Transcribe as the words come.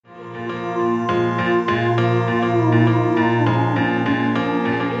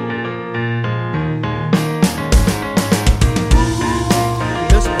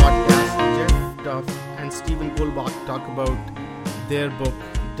their book,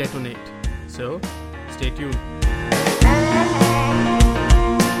 Detonate. So, stay tuned.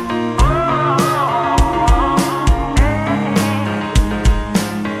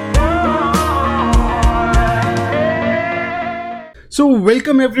 So,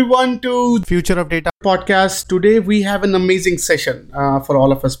 welcome everyone to Future of Data podcast. Today we have an amazing session for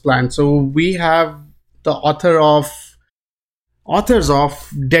all of us planned. So, we have the authors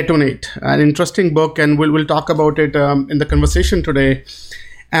of Detonate, an interesting book, and we'll talk about it in the conversation today.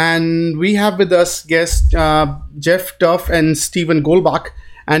 And we have with us guests Jeff Tuff and Stephen Goldbach.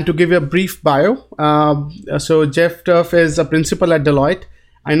 And to give you a brief bio, so Jeff Tuff is a principal at Deloitte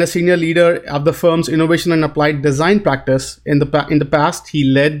and a senior leader of the firm's innovation and applied design practice. In the past, he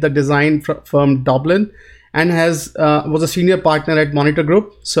led the design firm Dublin and was a senior partner at Monitor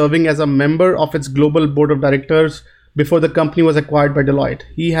Group, serving as a member of its global board of directors before the company was acquired by Deloitte.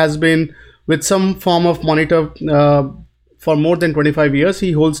 He has been with some form of Monitor for more than 25 years.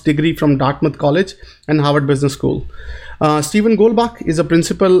 He holds degree from Dartmouth College and Harvard Business School. Stephen Goldbach is a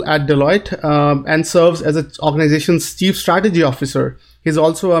principal at Deloitte and serves as its organization's chief strategy officer. He's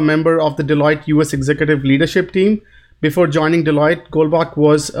also a member of the Deloitte US executive leadership team. Before joining Deloitte, Goldbach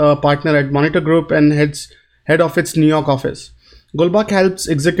was a partner at Monitor Group and head of its New York office. Goldbach helps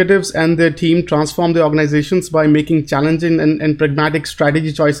executives and their team transform their organizations by making challenging and pragmatic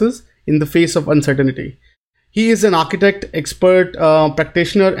strategy choices in the face of uncertainty. He is an architect, expert,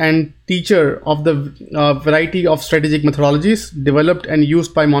 practitioner, and teacher of the variety of strategic methodologies developed and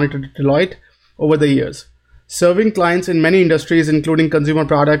used by Monitor Deloitte over the years. Serving clients in many industries, including consumer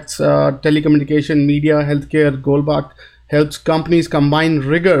products, telecommunication, media, healthcare, Goldbach helps companies combine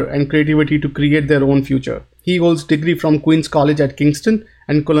rigor and creativity to create their own future. He holds degree from Queen's College at Kingston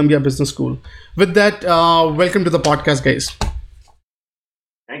and Columbia Business School. With that, welcome to the podcast, guys.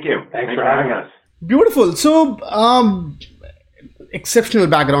 Thank you. Thanks for having us. Beautiful. So, exceptional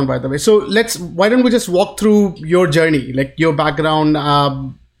background, by the way. So why don't we just walk through your journey, like your background,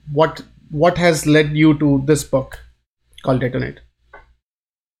 what has led you to this book called Detonate?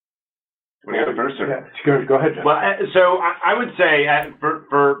 Want to go first? Go ahead, Jeff. Well, so I would say,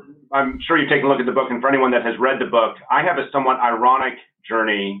 for I'm sure you've taken a look at the book, and for anyone that has read the book, I have a somewhat ironic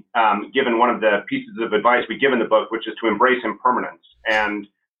journey, given one of the pieces of advice we give in the book, which is to embrace impermanence. And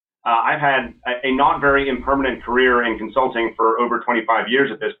I've had a not very impermanent career in consulting for over 25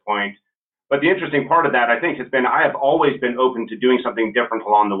 years at this point. But the interesting part of that, I think, has been I have always been open to doing something different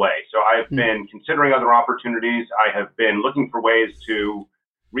along the way. So I've been considering other opportunities. I have been looking for ways to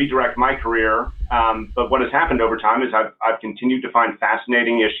redirect my career. But what has happened over time is I've continued to find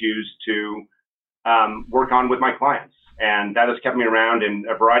fascinating issues to work on with my clients. And that has kept me around in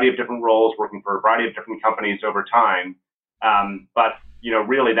a variety of different roles, working for a variety of different companies over time. But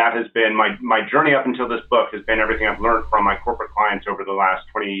really that has been my journey up until this book has been everything I've learned from my corporate clients over the last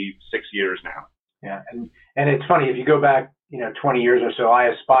 26 years now. Yeah. And it's funny, if you go back, 20 years or so, I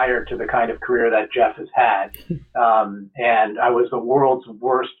aspired to the kind of career that Jeff has had. And I was the world's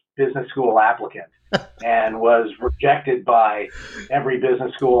worst business school applicant and was rejected by every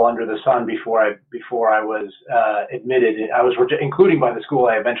business school under the sun before I was admitted. I was including by the school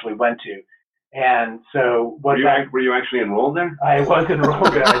I eventually went to. And so, were you actually enrolled there? I was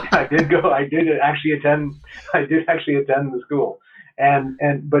enrolled there. I did actually attend the school,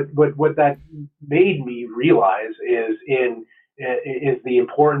 but what that made me realize is the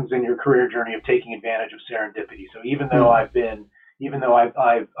importance in your career journey of taking advantage of serendipity. So even though I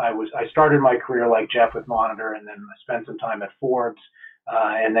started my career like Jeff with Monitor, and then I spent some time at Forbes,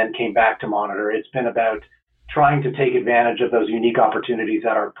 and then came back to Monitor. It's been about trying to take advantage of those unique opportunities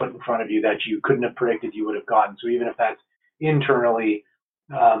that are put in front of you that you couldn't have predicted you would have gotten. So even if that's internally,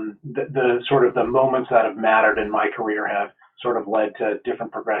 the sort of the moments that have mattered in my career have sort of led to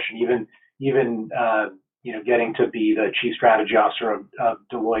different progression. Even getting to be the chief strategy officer of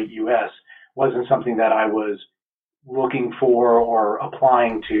Deloitte US wasn't something that I was looking for or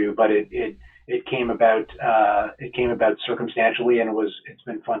applying to, but it came about circumstantially, and it's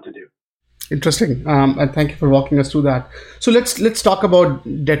been fun to do. Interesting. And thank you for walking us through that. So let's talk about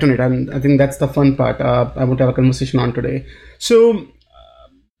Detonate, and I think that's the fun part I want to have a conversation on today. So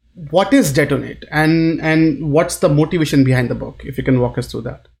what is Detonate, and what's the motivation behind the book? If you can walk us through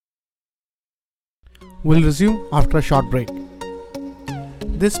that. We'll resume after a short break.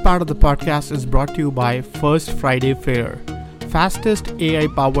 This part of the podcast is brought to you by First Friday Fair, fastest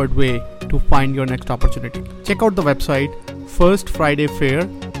AI-powered way to find your next opportunity. Check out the website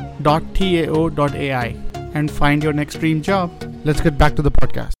firstfridayfair.tao.ai and find your next dream job. Let's get back to the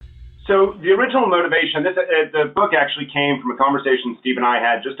podcast. So the original motivation, the book actually came from a conversation Steve and I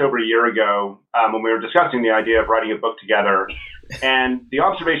had just over a year ago when we were discussing the idea of writing a book together. And the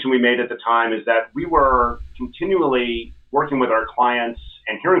observation we made at the time is that we were continually working with our clients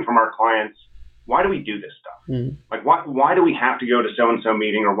and hearing from our clients, why do we do this stuff? Like, why do we have to go to so-and-so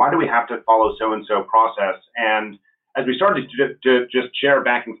meeting, or why do we have to follow so-and-so process? And as we started to just share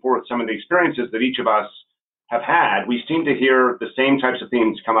back and forth some of the experiences that each of us have had, we seem to hear the same types of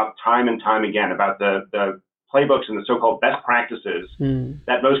themes come up time and time again about the playbooks and the so-called best practices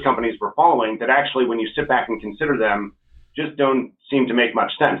that most companies were following that actually, when you sit back and consider them, just don't seem to make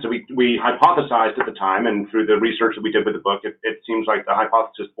much sense. So we hypothesized at the time, and through the research that we did with the book, it seems like the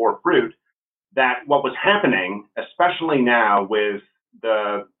hypothesis bore fruit, that what was happening, especially now with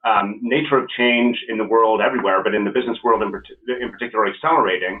the nature of change in the world everywhere, but in the business world in particular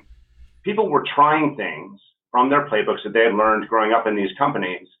accelerating, people were trying things from their playbooks that they had learned growing up in these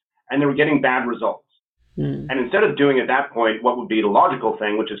companies, and they were getting bad results. And instead of doing at that point what would be the logical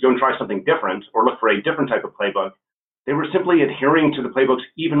thing, which is go and try something different or look for a different type of playbook, they were simply adhering to the playbooks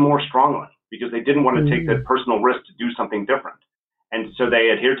even more strongly because they didn't want to take the personal risk to do something different. And so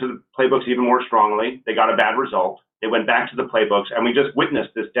they adhered to the playbooks even more strongly. They got a bad result. They went back to the playbooks, and we just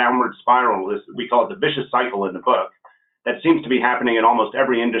witnessed this downward spiral. We call it the vicious cycle in the book that seems to be happening in almost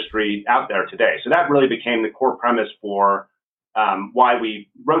every industry out there today. So that really became the core premise for why we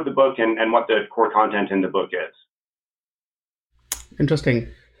wrote the book and what the core content in the book is. Interesting.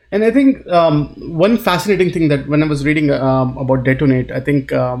 And I think one fascinating thing that when I was reading about Detonate, I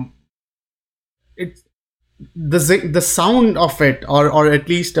think it's the sound of it, or at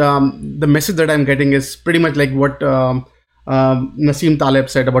least the message that I'm getting is pretty much like what Nassim Taleb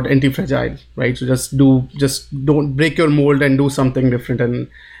said about Anti-Fragile, right? So just don't break your mold and do something different. And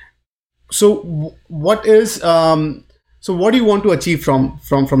so what do you want to achieve from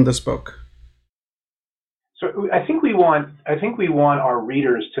this book? So I think we want our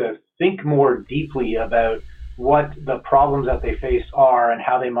readers to think more deeply about what the problems that they face are and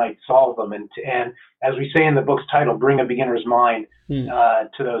how they might solve them, and as we say in the book's title, bring a beginner's mind to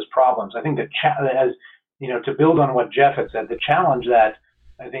those problems. I think that as you know, to build on what Jeff had said, the challenge that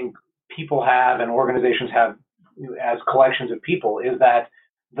I think people have and organizations have as collections of people is that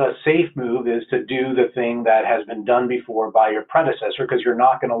the safe move is to do the thing that has been done before by your predecessor, because you're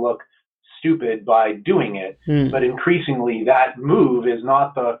not going to look stupid by doing it. But increasingly, that move is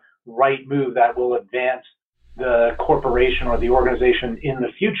not the right move that will advance the corporation or the organization in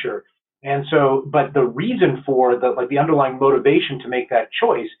the future. And so, but the reason for the underlying motivation to make that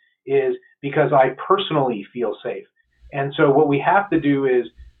choice is because I personally feel safe. And so what we have to do is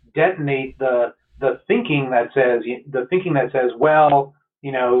detonate the thinking that says, well,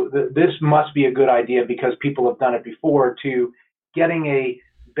 you know, this must be a good idea because people have done it before, to getting a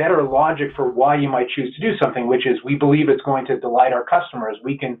better logic for why you might choose to do something, which is we believe it's going to delight our customers.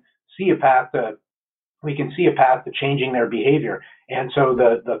 We can see a path to changing their behavior. And so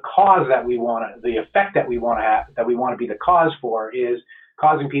the cause that we want to, the effect that we want to have, that we want to be the cause for, is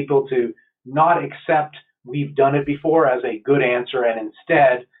causing people to not accept we've done it before as a good answer, and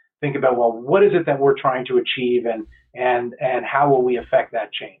instead think about, well, what is it that we're trying to achieve, and how will we affect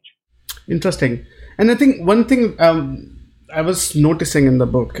that change? Interesting. And I think one thing I was noticing in the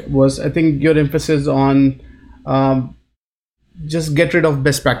book was, I think your emphasis on just get rid of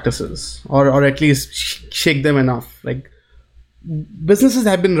best practices, or at least shake them enough. Like, businesses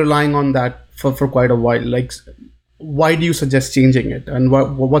have been relying on that for quite a while. Like, why do you suggest changing it, and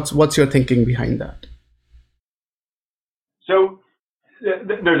what's your thinking behind that? So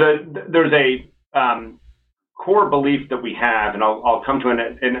there's a core belief that we have, and I'll come to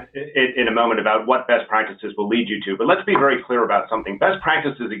in a moment about what best practices will lead you to. But let's be very clear about something. Best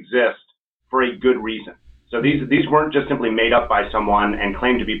practices exist for a good reason. So these weren't just simply made up by someone and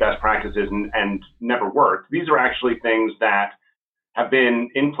claimed to be best practices and never worked. These are actually things that have been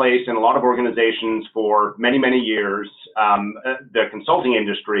in place in a lot of organizations for many, many years. The consulting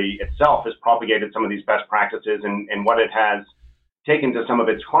industry itself has propagated some of these best practices and what it has taken to some of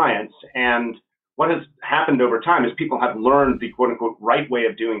its clients. And what has happened over time is people have learned the quote unquote right way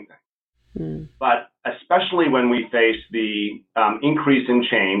of doing things. But especially when we face the increase in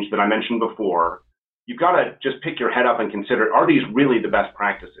change that I mentioned before, you've got to just pick your head up and consider, are these really the best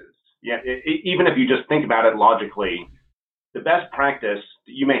practices? Yeah, even if you just think about it logically, the best practice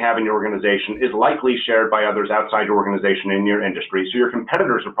that you may have in your organization is likely shared by others outside your organization in your industry. So your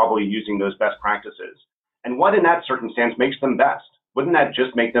competitors are probably using those best practices. And what in that circumstance makes them best? Wouldn't that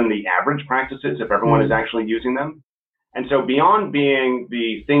just make them the average practices if everyone is actually using them? And so beyond being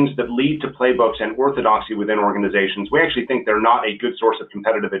the things that lead to playbooks and orthodoxy within organizations, we actually think they're not a good source of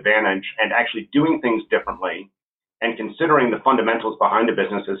competitive advantage, and actually doing things differently and considering the fundamentals behind a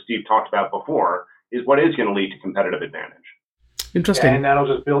business, as Steve talked about before, is what is going to lead to competitive advantage. Interesting. And I'll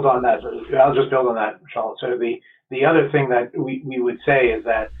just build on that. Charlotte. So the other thing that we would say is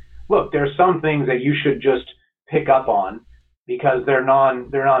that, look, there's some things that you should just pick up on because they're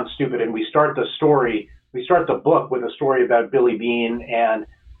non-stupid. And we start the book with a story about Billy Beane and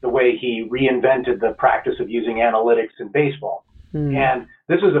the way he reinvented the practice of using analytics in baseball. And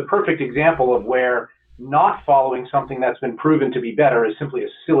this is a perfect example of where not following something that's been proven to be better is simply a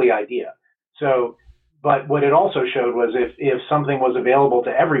silly idea. So, but what it also showed was if something was available to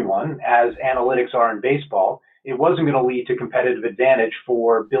everyone, as analytics are in baseball, it wasn't going to lead to competitive advantage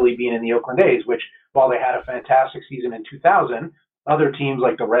for Billy Beane and the Oakland A's, which, while they had a fantastic season in 2000, other teams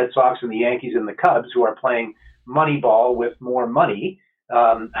like the Red Sox and the Yankees and the Cubs, who are playing money ball with more money,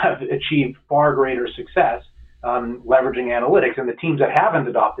 have achieved far greater success leveraging analytics. And the teams that haven't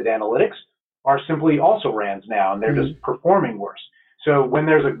adopted analytics are simply also rans now, and they're just performing worse. So when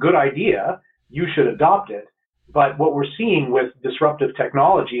there's a good idea, you should adopt it. But what we're seeing with disruptive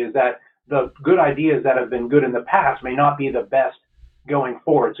technology is that the good ideas that have been good in the past may not be the best going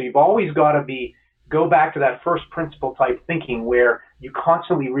forward. So you've always got to go back to that first principle type thinking where you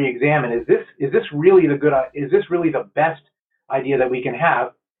constantly re-examine, is this really the best idea that we can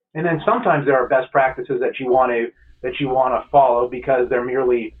have? And then sometimes there are best practices that you want to follow because they're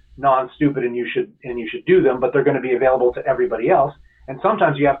merely non-stupid and you should do them, but they're going to be available to everybody else. And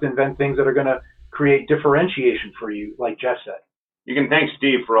sometimes you have to invent things that are going to create differentiation for you, like Jeff said. You can thank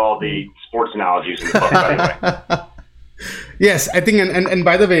Steve for all the sports analogies in the book, by the way. Yes, I think, and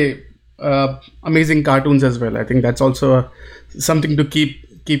by the way, amazing cartoons as well. I think that's also something to keep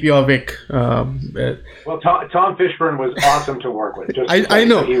you awake. Well, Tom Fishburne was awesome to work with. I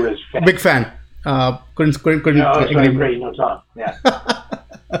know, he was big fan. Couldn't agree. Great, Tom. Yeah.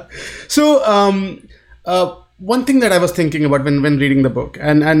 So, one thing that I was thinking about when reading the book,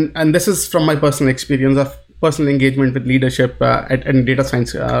 and this is from my personal experience of personal engagement with leadership at data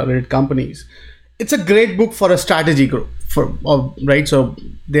science related companies. It's a great book for a strategy group, right? So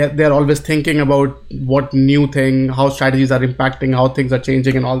they're always thinking about what new thing, how strategies are impacting, how things are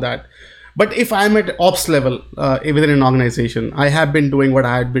changing, and all that. But if I'm at ops level within an organization, I have been doing what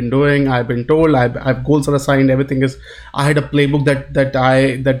I had been doing. I've been told I've goals are assigned. Everything is. I had a playbook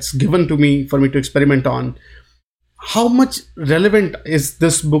that's given to me for me to experiment on. How much relevant is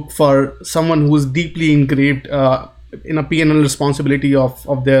this book for someone who is deeply engraved in a P&L responsibility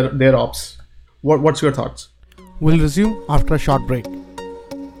of their ops? What's your thoughts? We'll resume after a short break.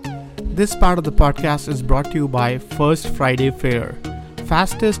 This part of the podcast is brought to you by First Friday Fair,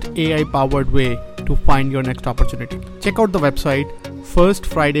 fastest AI-powered way to find your next opportunity. Check out the website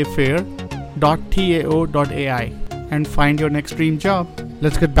firstfridayfair.tao.ai and find your next dream job.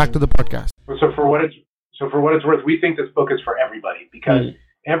 Let's get back to the podcast. So for what it's worth, we think this book is for everybody because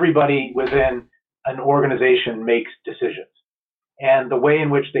everybody within an organization makes decisions. And the way in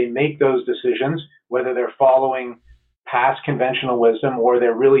which they make those decisions, whether they're following past conventional wisdom or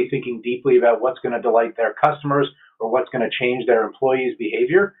they're really thinking deeply about what's going to delight their customers or what's going to change their employees'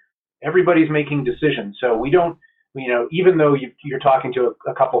 behavior, everybody's making decisions. So we don't, even though you're talking to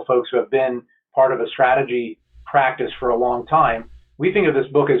a couple folks who have been part of a strategy practice for a long time, we think of this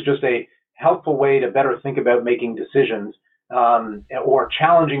book as just a helpful way to better think about making decisions or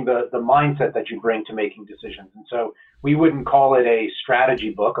challenging the mindset that you bring to making decisions. And so we wouldn't call it a strategy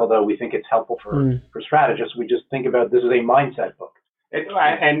book, although we think it's helpful for strategists. We just think about this as a mindset book.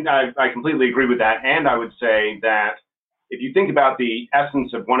 And I completely agree with that. And I would say that if you think about the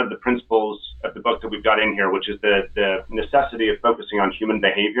essence of one of the principles of the book that we've got in here, which is the necessity of focusing on human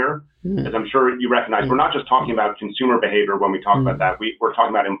behavior, as I'm sure you recognize, we're not just talking about consumer behavior when we talk about that. We're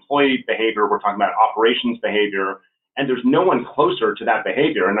talking about employee behavior. We're talking about operations behavior. And there's no one closer to that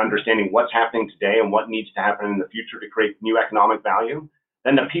behavior and understanding what's happening today and what needs to happen in the future to create new economic value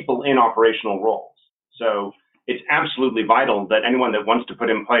than the people in operational roles. So it's absolutely vital that anyone that wants to put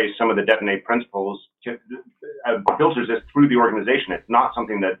in place some of the Detonate principles filters this through the organization. It's not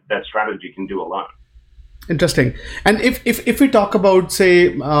something that strategy can do alone. Interesting. And if we talk about,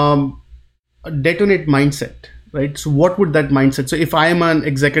 say, a Detonate mindset, right? So what would that mindset? So if I am an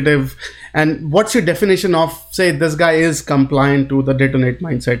executive, and what's your definition of, say, this guy is compliant to the Detonate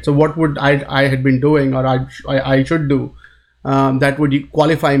mindset? So what would I had been doing or I should do that would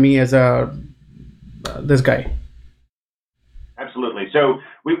qualify me as this guy? Absolutely. So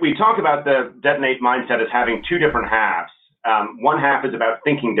we talk about the Detonate mindset as having two different halves. One half is about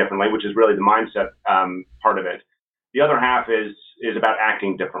thinking differently, which is really the mindset part of it. The other half is about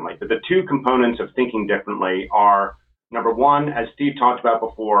acting differently. But the two components of thinking differently are, number one, as Steve talked about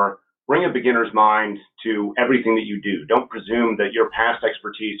before, bring a beginner's mind to everything that you do. Don't presume that your past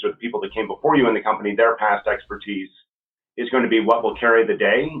expertise or the people that came before you in the company, their past expertise is going to be what will carry the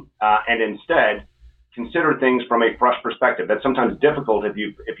day, and instead consider things from a fresh perspective. That's sometimes difficult if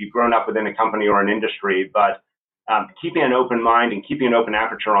you've grown up within a company or an industry, but keeping an open mind and keeping an open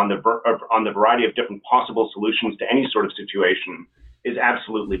aperture on the variety of different possible solutions to any sort of situation is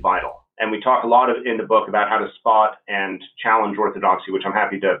absolutely vital. And we talk a lot in the book about how to spot and challenge orthodoxy, which I'm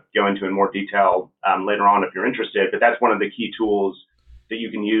happy to go into in more detail later on if you're interested. But that's one of the key tools that you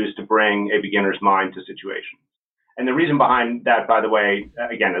can use to bring a beginner's mind to situations. And the reason behind that, by the way,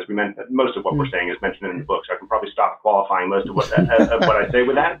 again, as we mentioned, most of what we're saying is mentioned in the book, so I can probably stop qualifying most of what I say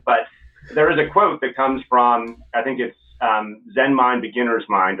with that. But there is a quote that comes from, I think it's Zen Mind, Beginner's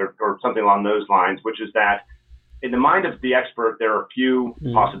Mind, or something along those lines, which is that in the mind of the expert, there are few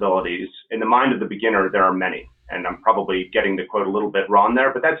possibilities. In the mind of the beginner, there are many. And I'm probably getting the quote a little bit wrong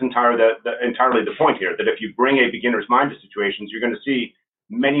there, but that's entirely the point here, that if you bring a beginner's mind to situations, you're going to see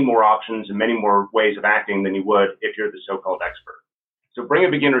many more options and many more ways of acting than you would if you're the so-called expert. So bring a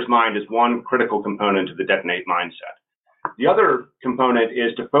beginner's mind is one critical component of the detonate mindset. The other component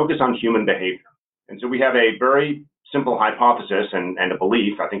is to focus on human behavior. And so we have a very simple hypothesis and a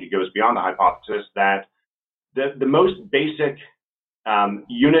belief, I think it goes beyond the hypothesis, that the most basic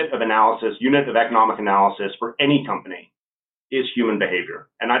unit of economic analysis for any company is human behavior.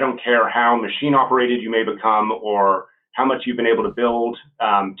 And I don't care how machine operated you may become or how much you've been able to build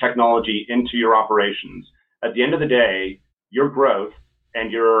technology into your operations. At the end of the day, your growth and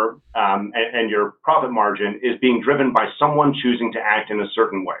your profit margin is being driven by someone choosing to act in a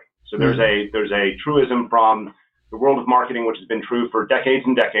certain way. So there's a truism from the world of marketing, which has been true for decades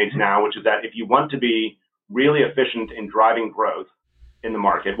and decades now, which is that if you want to be really efficient in driving growth in the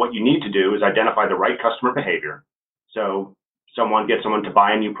market, what you need to do is identify the right customer behavior. So get someone to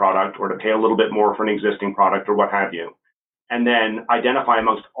buy a new product or to pay a little bit more for an existing product or what have you. And then identify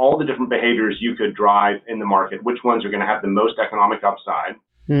amongst all the different behaviors you could drive in the market, which ones are going to have the most economic upside,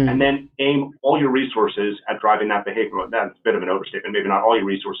 and then aim all your resources at driving that behavior. Well, that's a bit of an overstatement, maybe not all your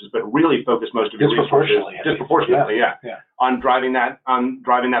resources, but really focus most of your resources disproportionately, on driving that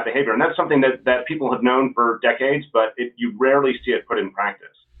behavior. And that's something that people have known for decades, but you rarely see it put in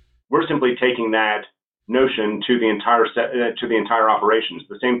practice. We're simply taking that notion to the entire operations.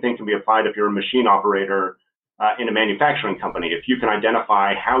 The same thing can be applied if you're a machine operator in a manufacturing company. If you can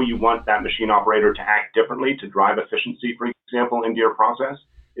identify how you want that machine operator to act differently to drive efficiency, for example, into your process,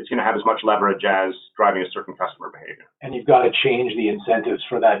 it's going to have as much leverage as driving a certain customer behavior. And you've got to change the incentives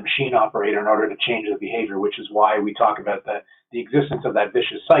for that machine operator in order to change the behavior, which is why we talk about the existence of that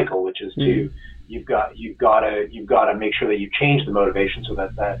vicious cycle, which is you've got to make sure that you change the motivation so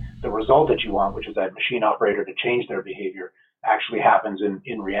that the result that you want, which is that machine operator to change their behavior, actually happens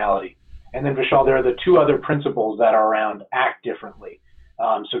in reality. And then, Vishal, there are the two other principles that are around act differently.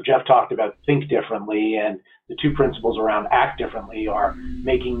 So Jeff talked about think differently, and the two principles around act differently are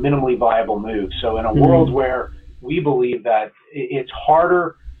making minimally viable moves. So in a world where we believe that it's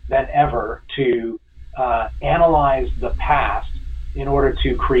harder than ever to analyze the past in order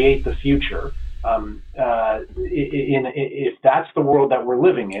to create the future, if that's the world that we're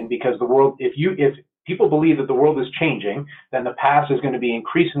living in, because the world, if people believe that the world is changing, then the past is going to be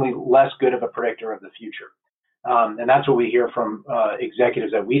increasingly less good of a predictor of the future. And that's what we hear from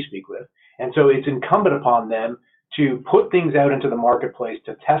executives that we speak with. And so it's incumbent upon them to put things out into the marketplace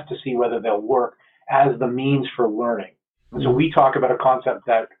to test to see whether they'll work as the means for learning. And so we talk about a concept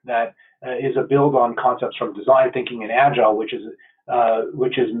that is a build on concepts from design thinking and agile, which is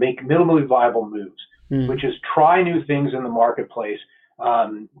make minimally viable moves, which is try new things in the marketplace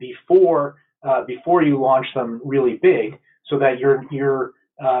before you launch them really big, so that you're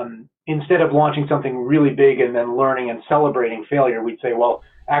instead of launching something really big and then learning and celebrating failure, we'd say, well,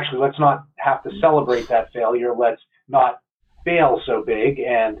 actually, let's not have to celebrate that failure. Let's not fail so big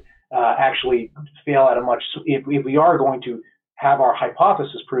and actually fail at a much, if we are going to have our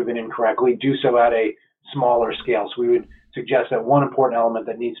hypothesis proven incorrectly, do so at a smaller scale. So we would suggest that one important element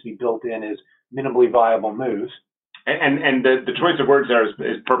that needs to be built in is minimally viable moves. And the choice of words there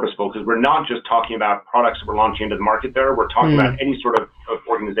is purposeful, because we're not just talking about products that we're launching into the market there. We're talking about any sort of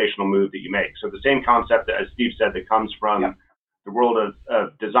organizational move that you make. So the same concept, as Steve said, that comes from the world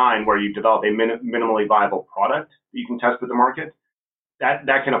of design, where you develop a minimally viable product that you can test with the market. That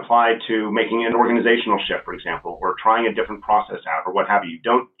can apply to making an organizational shift, for example, or trying a different process out, or what have you.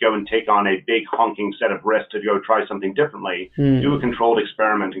 Don't go and take on a big honking set of risks to go try something differently. Do a controlled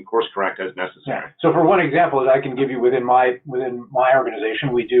experiment and course correct as necessary. Yeah. So for one example that I can give you within my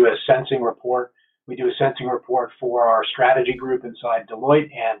organization, we do a sensing report. We do a sensing report for our strategy group inside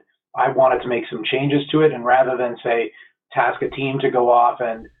Deloitte, and I wanted to make some changes to it. And rather than say task a team to go off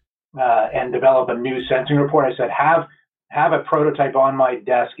and develop a new sensing report, I said have have a prototype on my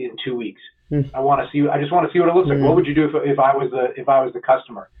desk in 2 weeks. I just want to see what it looks like. What would you do if I was the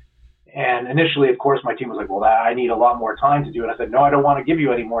customer? And initially, of course, my team was like, well, I need a lot more time to do it. I said, no, I don't want to give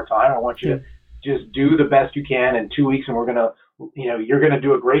you any more time. I want you to just do the best you can in 2 weeks, and we're going to, you're going to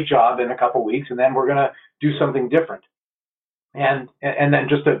do a great job in a couple of weeks, and then we're going to do something different. And then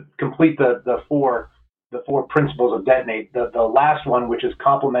just to complete the four principles of Detonate, the last one, which is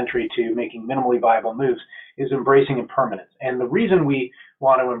complementary to making minimally viable moves, is embracing impermanence. And the reason we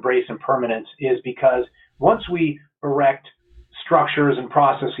want to embrace impermanence is because once we erect structures and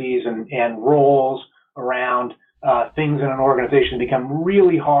processes and roles around things in an organization, become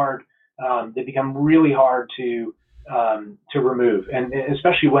really hard. They become really hard to remove, and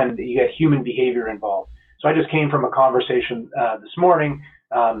especially when you get human behavior involved. So I just came from a conversation this morning.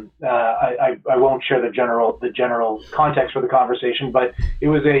 I won't share the general context for the conversation, but it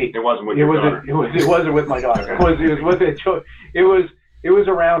wasn't with your daughter. It wasn't with my daughter. It was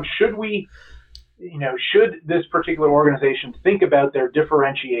around should this particular organization think about their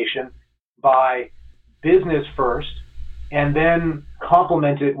differentiation by business first, and then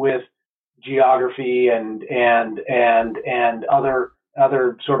complement it with geography and other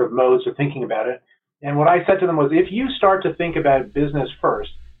sort of modes of thinking about it. And what I said to them was, if you start to think about business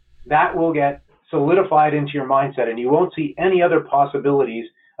first, that will get solidified into your mindset, and you won't see any other possibilities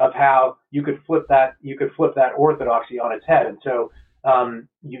of how you could flip that orthodoxy on its head. And so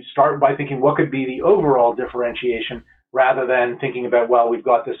you start by thinking, what could be the overall differentiation, rather than thinking about, well, we've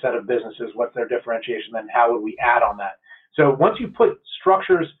got this set of businesses, what's their differentiation, then how would we add on that? So once you put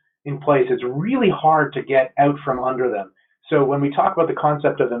structures in place, it's really hard to get out from under them. So when we talk about the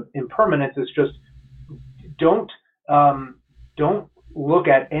concept of impermanence, it's just don't look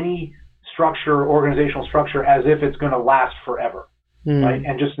at any structure, organizational structure, as if it's going to last forever, right?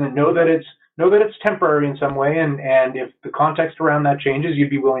 And just know that it's temporary in some way, and if the context around that changes, you'd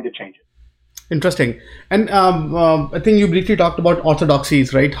be willing to change it. Interesting. And I think you briefly talked about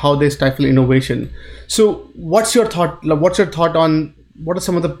orthodoxies, right? How they stifle innovation. So what's your thought? What's your thought on what are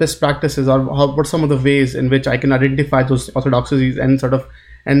some of the best practices, or what are some of the ways in which I can identify those orthodoxies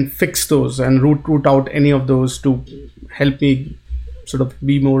and fix those and root out any of those to help me sort of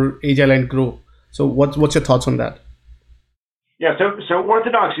be more agile and grow? So what's your thoughts on that? Yeah, so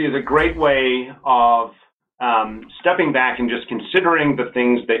orthodoxy is a great way of stepping back and just considering the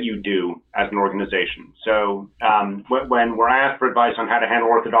things that you do as an organization. So when we're asked for advice on how to handle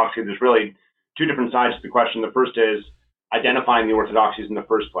orthodoxy, there's really two different sides to the question. The first is identifying the orthodoxies in the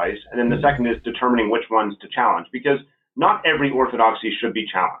first place, and then the second is determining which ones to challenge, because not every orthodoxy should be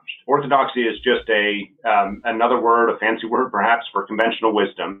challenged. Orthodoxy is just another word, a fancy word perhaps, for conventional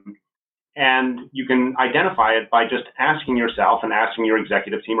wisdom. And you can identify it by just asking yourself and asking your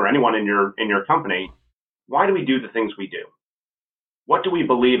executive team or anyone in your company, why do we do the things we do? What do we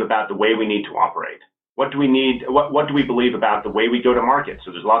believe about the way we need to operate? What do we believe about the way we go to market?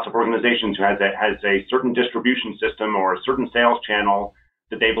 So there's lots of organizations who has a certain distribution system or a certain sales channel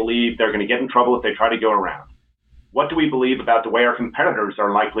that they believe they're going to get in trouble if they try to go around. What do we believe about the way our competitors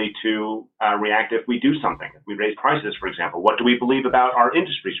are likely to react if we do something, if we raise prices, for example? What do we believe about our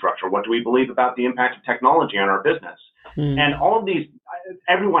industry structure? What do we believe about the impact of technology on our business? And all of these,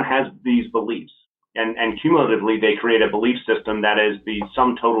 everyone has these beliefs. And cumulatively, they create a belief system that is the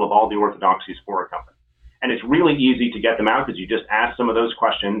sum total of all the orthodoxies for a company. And it's really easy to get them out because you just ask some of those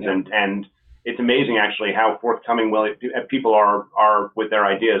questions. And it's amazing, actually, how forthcoming people are with their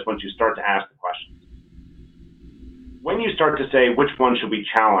ideas once you start to ask the questions. When you start to say which one should we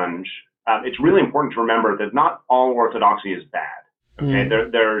challenge, it's really important to remember that not all orthodoxy is bad. Okay,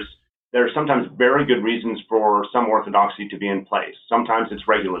 there's sometimes very good reasons for some orthodoxy to be in place. Sometimes it's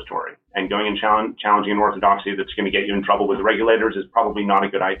regulatory, and going and challenging an orthodoxy that's going to get you in trouble with the regulators is probably not a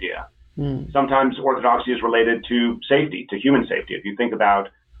good idea. Sometimes orthodoxy is related to safety, to human safety. If you think about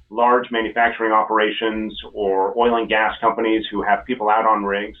large manufacturing operations or oil and gas companies who have people out on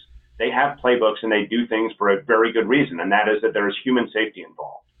rigs, they have playbooks and they do things for a very good reason, and that is that there is human safety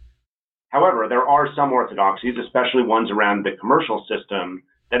involved. However, there are some orthodoxies, especially ones around the commercial system,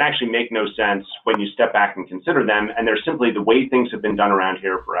 that actually make no sense when you step back and consider them, and they're simply the way things have been done around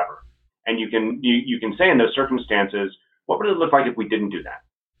here forever. And you can say in those circumstances, what would it look like if we didn't do that?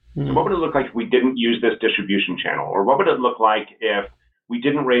 So what would it look like if we didn't use this distribution channel? Or what would it look like if we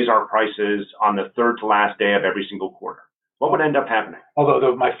didn't raise our prices on the third to last day of every single quarter? What would end up happening?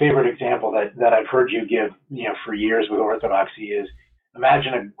 Although my favorite example that I've heard you give, for years with orthodoxy is,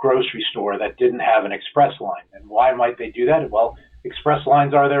 imagine a grocery store that didn't have an express line. And why might they do that? Well, express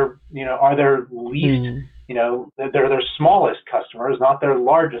lines are their least they're their smallest customers, not their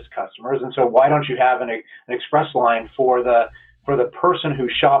largest customers. And so why don't you have an express line for the person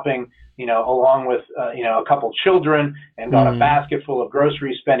who's shopping, along with, a couple children and got a basket full of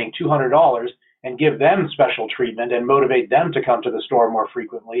groceries, spending $200, and give them special treatment and motivate them to come to the store more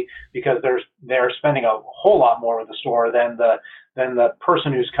frequently, because they're spending a whole lot more at the store than the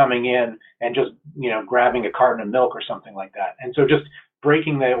person who's coming in and just, grabbing a carton of milk or something like that. And so just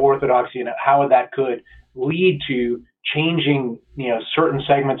breaking the orthodoxy and how that could lead to changing, certain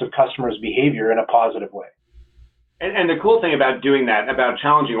segments of customers' behavior in a positive way. And the cool thing about doing that, about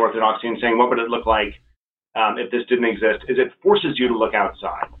challenging orthodoxy and saying, what would it look like if this didn't exist, is it forces you to look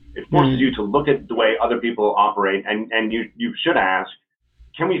outside. It forces you to look at the way other people operate, and you should ask,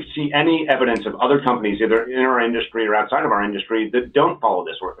 can we see any evidence of other companies, either in our industry or outside of our industry, that don't follow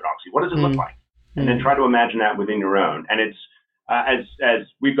this orthodoxy? What does it look like? And then try to imagine that within your own. And it's, as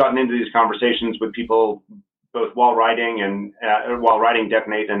we've gotten into these conversations with people, both while writing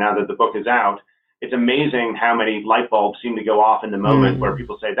Detonate, and now that the book is out, it's amazing how many light bulbs seem to go off in the moment where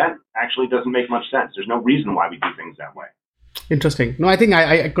people say, that actually doesn't make much sense. There's no reason why we do things that way. Interesting. No, I think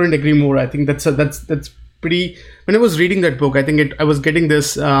I couldn't agree more. I think that's pretty. When I was reading that book, I think I was getting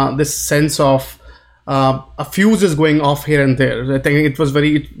this sense of a fuse is going off here and there. I think it was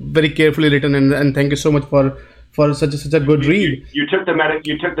very, very carefully written, and thank you so much for such a good read. You took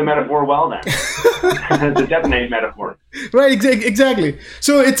the metaphor well then. The Detonate metaphor. Right. Exactly.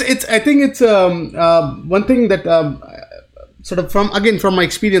 So it's I think it's one thing that sort of from my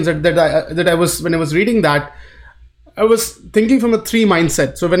experience that I was, when I was reading that, I was thinking from a 3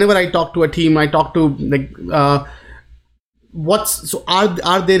 mindset. So whenever I talk to a team, I talk to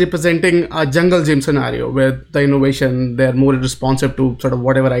are they representing a jungle gym scenario where the innovation, they're more responsive to sort of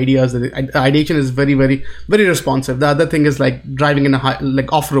whatever ideas. The ideation is very, very, very responsive. The other thing is like driving in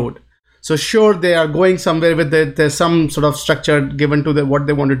off-road. So sure, they are going somewhere with there's some sort of structure given to what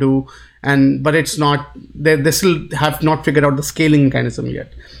they want to do, but it's not, they still have not figured out the scaling mechanism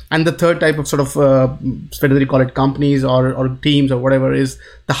yet. And the third type of sort of whether you call it companies or teams or whatever, is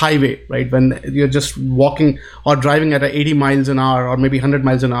the highway, right? When you're just walking or driving at 80 miles an hour or maybe 100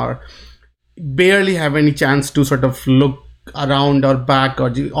 miles an hour, barely have any chance to sort of look around or back,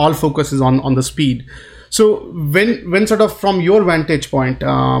 or all focus is on the speed. So when sort of from your vantage point,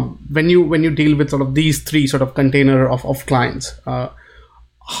 when you deal with sort of these 3 sort of container of clients,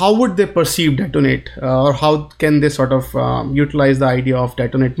 how would they perceive Detonate, or how can they sort of utilize the idea of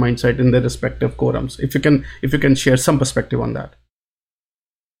Detonate mindset in their respective quorums? If you can share some perspective on that.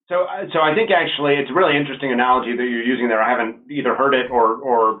 So I think actually it's a really interesting analogy that you're using there. I haven't either heard it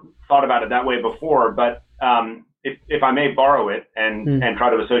or thought about it that way before, but if I may borrow it and try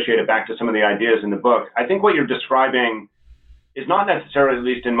to associate it back to some of the ideas in the book, I think what you're describing is not necessarily, at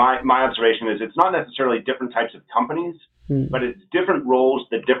least in my observation, is it's not necessarily different types of companies, but it's different roles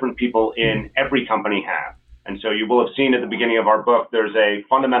that different people in every company have. And so you will have seen at the beginning of our book, there's a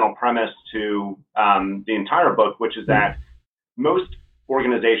fundamental premise to the entire book, which is that most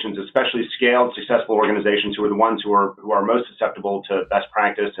organizations, especially scaled, successful organizations, who are the ones who are most susceptible to best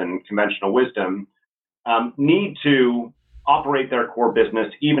practice and conventional wisdom, need to operate their core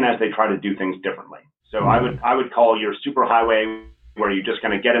business even as they try to do things differently. So I would call your superhighway, where you just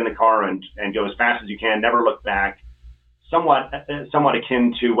kind of get in the car and go as fast as you can, never look back, somewhat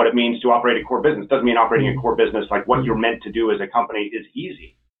akin to what it means to operate a core business. Doesn't mean operating a core business like what you're meant to do as a company is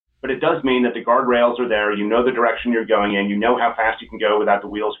easy, but it does mean that the guardrails are there. You know the direction you're going in. You know how fast you can go without the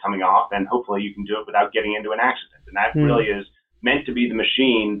wheels coming off, and hopefully you can do it without getting into an accident. And that really is meant to be the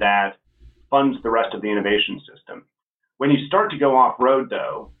machine that funds the rest of the innovation system. When you start to go off-road,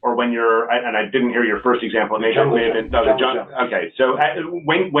 though, or when you're, and I didn't hear your first example, it may have been, okay, so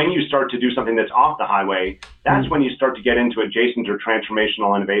when you start to do something that's off the highway, that's when you start to get into adjacent or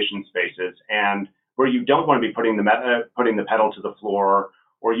transformational innovation spaces, and where you don't want to be putting the pedal to the floor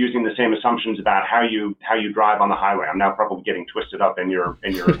or using the same assumptions about how you drive on the highway. I'm now probably getting twisted up in your.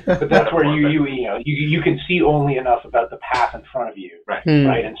 But that's where you can see only enough about the path in front of you, right?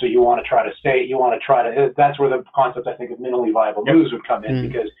 Right, and so you want to try to stay. That's where the concept, I think, of minimally viable moves would come in,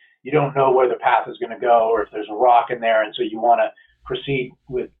 because you don't know where the path is going to go, or if there's a rock in there, and so you want to proceed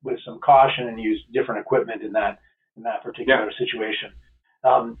with some caution and use different equipment in that particular situation.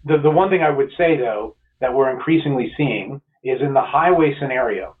 The one thing I would say, though, that we're increasingly seeing is in the highway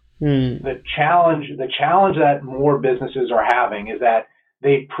scenario. The challenge that more businesses are having is that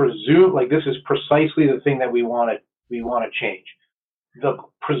they presume, like, this is precisely the thing that we want to change. The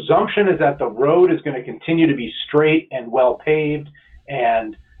presumption is that the road is going to continue to be straight and well paved,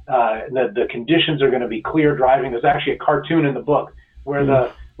 and the conditions are going to be clear driving. There's actually a cartoon in the book where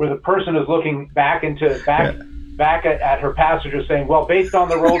where the person is looking back at her passenger saying, well, based on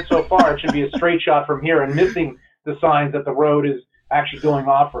the road so far, it should be a straight shot from here, and missing the signs that the road is actually going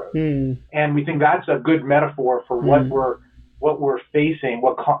off-road. And we think that's a good metaphor for what we're facing,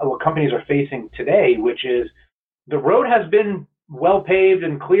 what companies are facing today, which is the road has been well paved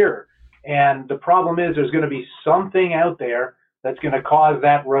and clear. And the problem is there's going to be something out there that's going to cause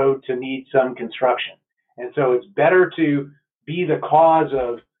that road to need some construction. And so it's better to be the cause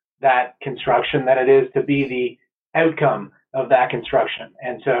of that construction than it is to be the outcome of that construction.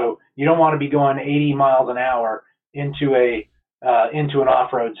 And so you don't want to be going 80 miles an hour into an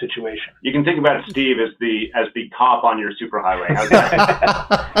off-road situation. You can think about Steve as the cop on your superhighway. How's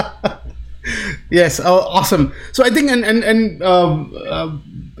that? Yes, awesome. So I think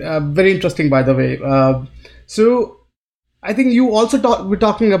very interesting, by the way. So I think you also we're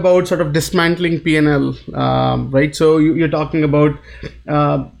talking about sort of dismantling P&L, right? So you're talking about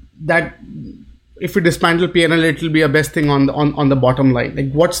that if we dismantle P&L, it will be a best thing on the bottom line.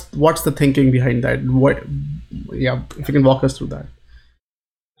 Like what's the thinking behind that? If you can walk us through that.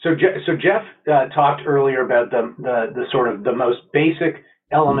 So Jeff talked earlier about the sort of the most basic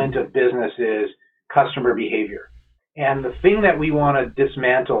element of business is customer behavior. And the thing that we want to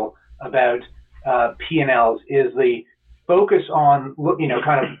dismantle about P&Ls is the focus on,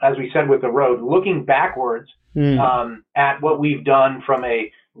 kind of, as we said with the road, looking backwards at what we've done from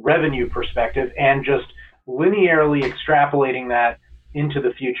a revenue perspective and just linearly extrapolating that into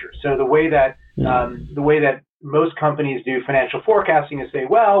the future. So the way that most companies do financial forecasting is say,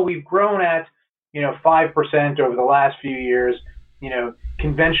 well, we've grown at 5% over the last few years.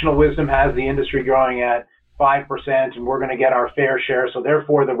 Conventional wisdom has the industry growing at 5%, and we're going to get our fair share. So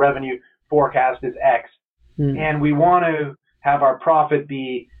therefore, the revenue forecast is X, and we want to have our profit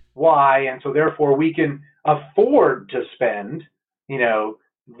be Y, and so therefore we can afford to spend,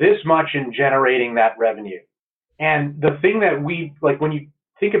 this much in generating that revenue. And the thing that we like, when you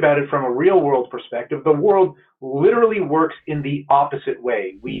think about it from a real world perspective, the world literally works in the opposite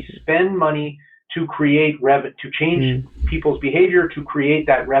way. We spend money to create to change people's behavior, to create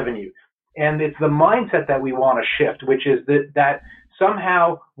that revenue. And it's the mindset that we want to shift, which is that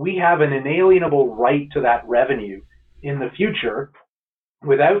somehow we have an inalienable right to that revenue in the future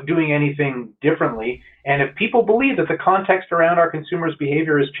without doing anything differently. And if people believe that the context around our consumers'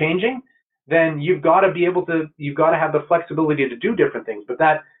 behavior is changing, then you've got to have the flexibility to do different things. But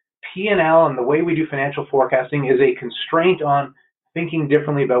that P&L and the way we do financial forecasting is a constraint on thinking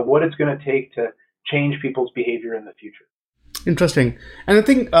differently about what it's going to take to change people's behavior in the future. Interesting. And I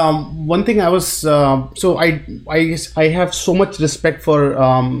think one thing I was I have so much respect for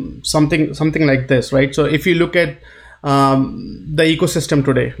something like this, right? So if you look at the ecosystem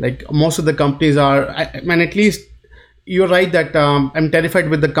today, like most of the companies are, at least you're right that I'm terrified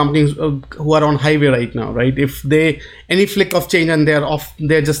with the companies who are on highway right now, right? If any flick of change and they're off,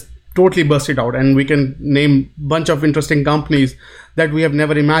 they're just totally busted out. And we can name a bunch of interesting companies that we have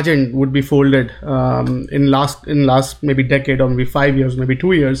never imagined would be folded in last maybe decade or maybe 5 years, maybe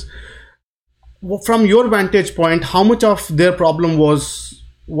 2 years. From your vantage point, how much of their problem was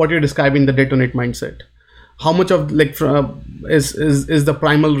what you're describing, the detonate mindset? How much of is the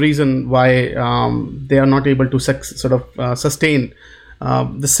primal reason why they are not able to sustain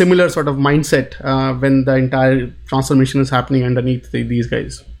the similar sort of mindset when the entire transformation is happening underneath these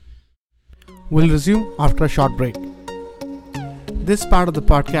guys? We'll resume after a short break. This part of the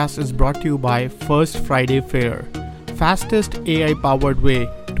podcast is brought to you by First Friday Fair, fastest AI-powered way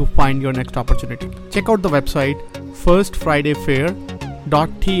to find your next opportunity. Check out the website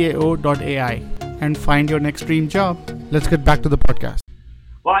firstfridayfair.tao.ai and find your next dream job. Let's get back to the podcast.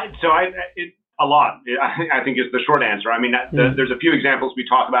 Well, a lot, I think, is the short answer. I mean, there's a few examples we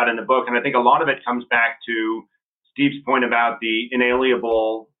talk about in the book, and I think a lot of it comes back to Steve's point about the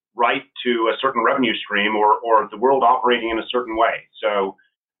inalienable right to a certain revenue stream or the world operating in a certain way. So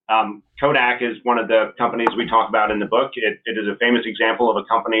Kodak is one of the companies we talk about in the book. It is a famous example of a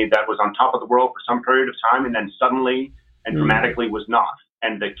company that was on top of the world for some period of time and then suddenly and dramatically was not.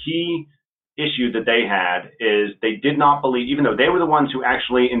 And the key issue that they had is they did not believe, even though they were the ones who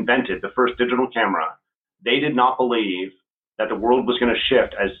actually invented the first digital camera, they did not believe that the world was going to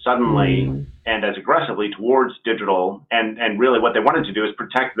shift as suddenly and as aggressively towards digital. And really what they wanted to do is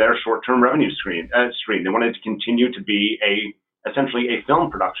protect their short-term revenue stream. They wanted to continue to be essentially a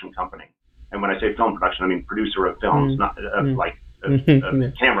film production company. And when I say film production, I mean producer of films, not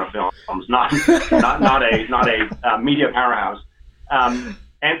camera films, not a media powerhouse.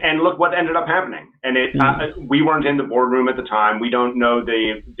 And look what ended up happening. And we weren't in the boardroom at the time. We don't know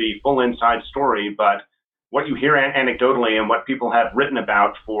the full inside story, but what you hear anecdotally and what people have written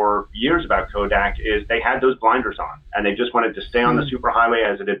about for years about Kodak is they had those blinders on and they just wanted to stay on the superhighway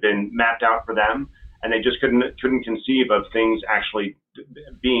as it had been mapped out for them. And they just couldn't conceive of things actually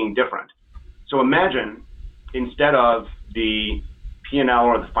being different. So imagine instead of the P&L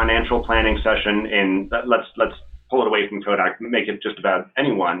or the financial planning session let's pull it away from Kodak, make it just about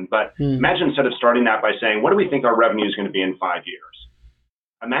anyone. But imagine instead of starting that by saying, what do we think our revenue is going to be in 5 years?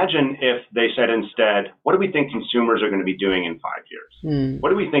 Imagine if they said instead, what do we think consumers are going to be doing in 5 years? What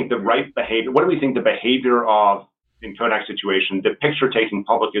do we think the right behavior, what do we think the behavior of, in Kodak's situation, the picture taking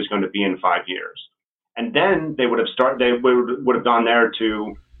public is going to be in 5 years? And then they would have gone there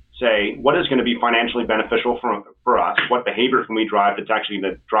to say, what is going to be financially beneficial for us? What behavior can we drive that's actually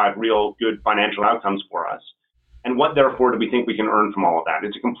going to drive real good financial outcomes for us? And what, therefore, do we think we can earn from all of that?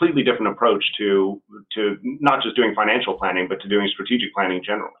 It's a completely different approach to not just doing financial planning, but to doing strategic planning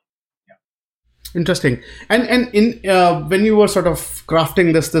generally. Yeah. Interesting. And in when you were sort of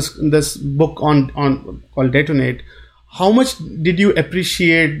crafting this book on called Detonate, how much did you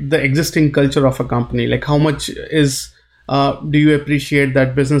appreciate the existing culture of a company? Like, how much do you appreciate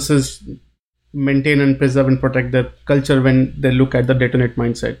that businesses maintain and preserve and protect the culture when they look at the Detonate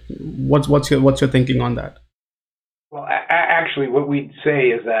mindset? What's your thinking on that? Well, actually, what we'd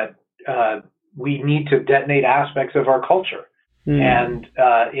say is that we need to detonate aspects of our culture. And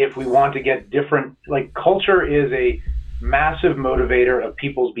if we want to get different, like culture is a massive motivator of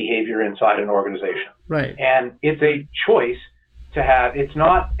people's behavior inside an organization. Right. And it's a choice to have, it's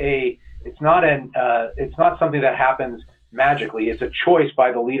not something that happens magically. It's a choice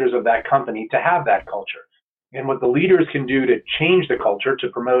by the leaders of that company to have that culture. And what the leaders can do to change the culture, to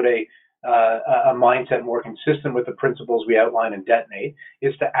promote a mindset more consistent with the principles we outline in Detonate,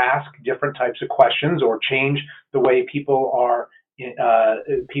 is to ask different types of questions or change the way people are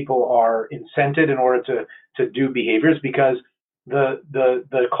incented in order to do behaviors, because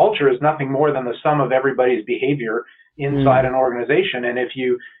the culture is nothing more than the sum of everybody's behavior inside an organization. And if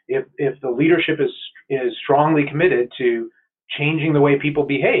the leadership is strongly committed to changing the way people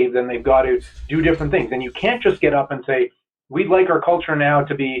behave, then they've got to do different things. And you can't just get up and say, we'd like our culture now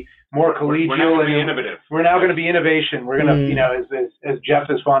to be more collegial. We're now going to be innovative. We're now going to be innovation. We're going to, as Jeff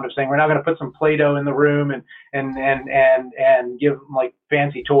is fond of saying, we're now going to put some Play-Doh in the room and give them like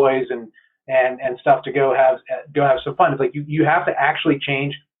fancy toys and stuff to go have some fun. It's like you have to actually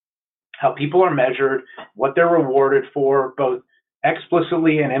change how people are measured, what they're rewarded for, both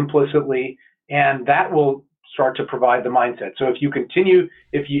explicitly and implicitly, and that will start to provide the mindset. So if you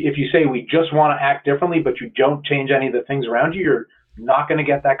say we just want to act differently, but you don't change any of the things around you, you're not going to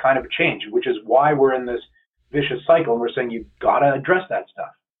get that kind of a change, which is why we're in this vicious cycle. And we're saying you've got to address that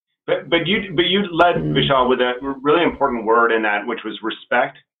stuff. But you led, Vishal, with a really important word in that, which was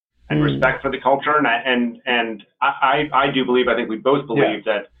respect, and respect for the culture. And I do believe, I think we both believe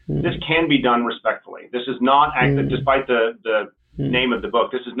that this can be done respectfully. This is not, despite the name of the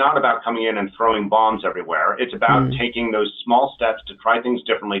book, this is not about coming in and throwing bombs everywhere. It's about taking those small steps to try things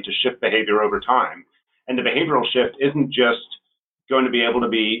differently, to shift behavior over time. And the behavioral shift isn't just going to be able to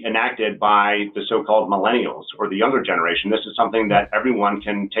be enacted by the so-called millennials or the younger generation. This is something that everyone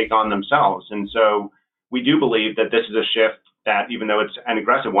can take on themselves. And so we do believe that this is a shift that, even though it's an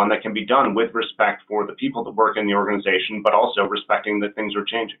aggressive one, that can be done with respect for the people that work in the organization, but also respecting that things are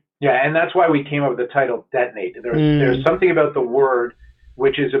changing. Yeah, and that's why we came up with the title Detonate. There's something about the word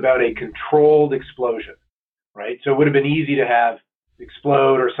which is about a controlled explosion, right? So it would have been easy to have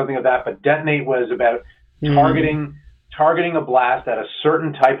explode or something like that, but Detonate was about targeting a blast at a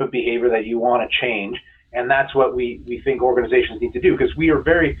certain type of behavior that you want to change. And that's what we think organizations need to do, because we are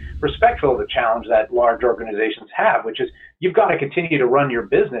very respectful of the challenge that large organizations have, which is you've got to continue to run your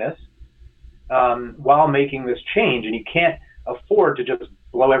business while making this change. And you can't afford to just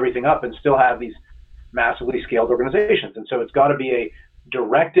blow everything up and still have these massively scaled organizations. And so it's got to be a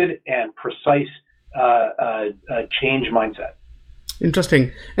directed and precise change mindset.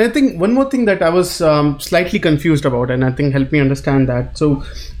 Interesting. And I think one more thing that I was slightly confused about, and I think helped me understand that. So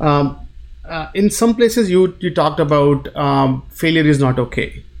in some places you talked about failure is not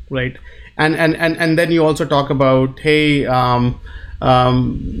okay, right? And then you also talk about, hey, don't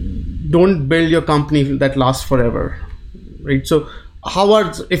build your company that lasts forever, right? So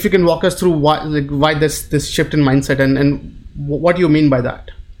if you can walk us through why this shift in mindset and what do you mean by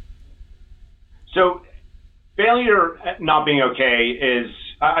that? So failure not being okay is,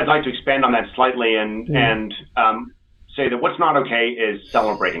 I'd like to expand on that slightly and say that what's not okay is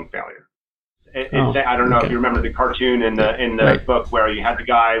celebrating failure. I don't know if you remember the cartoon in the book where you had the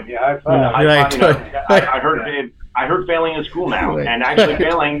guy. I heard I heard failing is cool now, Right. and actually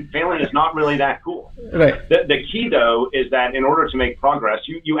failing is not really that cool. Right. The key, though, is that in order to make progress,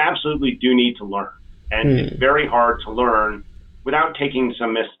 you absolutely do need to learn. And it's very hard to learn without taking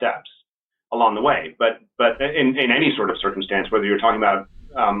some missteps along the way. But in any sort of circumstance, whether you're talking about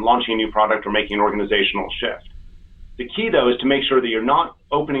launching a new product or making an organizational shift, the key, though, is to make sure that you're not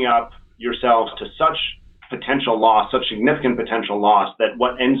opening up yourselves to such potential loss, such significant potential loss, that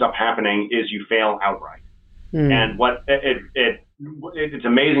what ends up happening is you fail outright. And what it's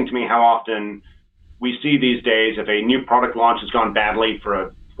amazing to me how often we see these days, if a new product launch has gone badly for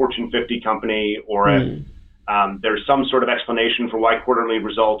a Fortune 50 company, or if there's some sort of explanation for why quarterly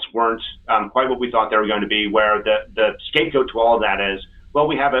results weren't quite what we thought they were going to be, where the scapegoat to all of that is, well,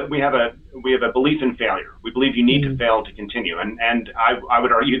 we have a belief in failure. We believe you need to fail to continue. And I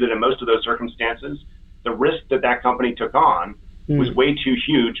would argue that in most of those circumstances, the risk that company took on was way too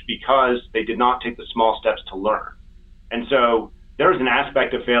huge because they did not take the small steps to learn. And so there's an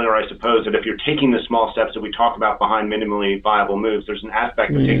aspect of failure, I suppose, that if you're taking the small steps that we talk about behind minimally viable moves, there's an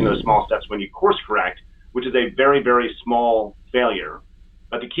aspect of taking those small steps when you course correct, which is a very, very small failure.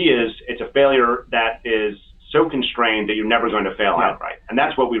 But the key is it's a failure that is so constrained that you're never going to fail outright. And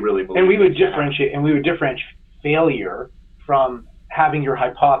that's what we really believe. And we would differentiate failure from having your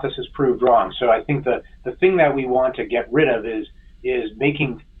hypothesis proved wrong. So I think the thing that we want to get rid of is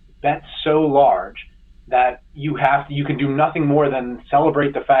making bets so large that you can do nothing more than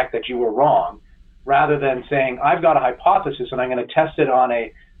celebrate the fact that you were wrong, rather than saying, I've got a hypothesis and I'm going to test it on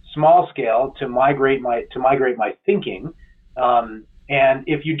a small scale to migrate my thinking. And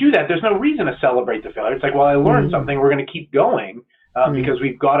if you do that, there's no reason to celebrate the failure. It's like, well, I learned something. We're going to keep going because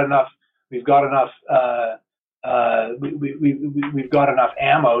we've got enough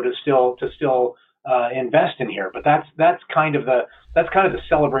ammo to still invest in here. But that's kind of the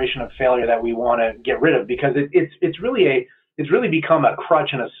celebration of failure that we want to get rid of, because it's really become a crutch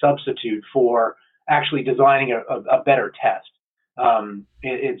and a substitute for actually designing a better test.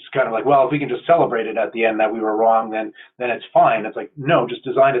 It's kind of like, well, if we can just celebrate it at the end that we were wrong, then it's fine. It's like, no, just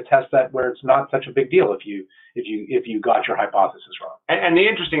design a test that where it's not such a big deal if you got your hypothesis wrong. And the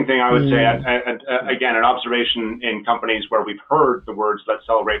interesting thing I would say, again, an observation in companies where we've heard the words "let's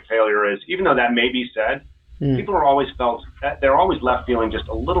celebrate failure" is, even though that may be said, people are always they're always left feeling just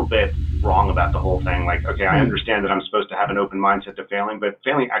a little bit wrong about the whole thing. Like, okay, I understand that I'm supposed to have an open mindset to failing, but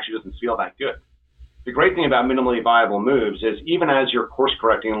failing actually doesn't feel that good. The great thing about minimally viable moves is, even as you're course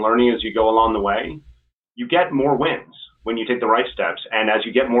correcting and learning as you go along the way, you get more wins when you take the right steps. And as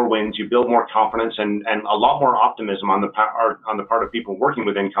you get more wins, you build more confidence and a lot more optimism on the part of people working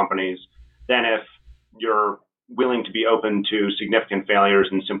within companies than if you're willing to be open to significant failures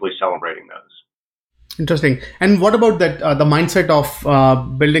and simply celebrating those. Interesting. And what about that? The mindset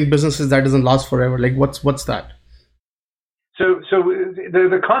of building businesses that doesn't last forever. Like, what's that? So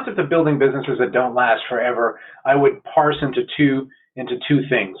the concept of building businesses that don't last forever, I would parse into two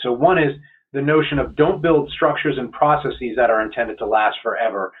things. So one is the notion of don't build structures and processes that are intended to last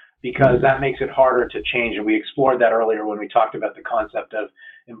forever, because that makes it harder to change. And we explored that earlier when we talked about the concept of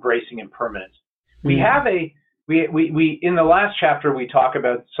embracing impermanence. We have we in the last chapter, we talk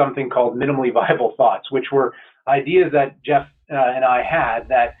about something called minimally viable thoughts, which were ideas that Jeff and I had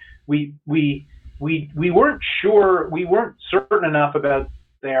that we weren't sure, we weren't certain enough about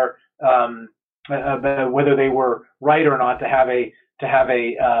their about whether they were right or not to have a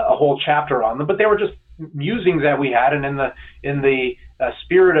whole chapter on them, but they were just musings that we had, and in the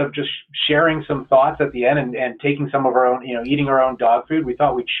spirit of just sharing some thoughts at the end and taking some of our own, eating our own dog food, we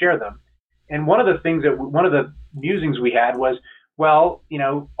thought we'd share them. And one of the musings we had was, well,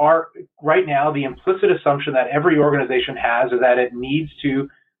 right now the implicit assumption that every organization has is that it needs to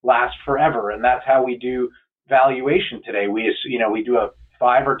last forever, and that's how we do valuation today. We do a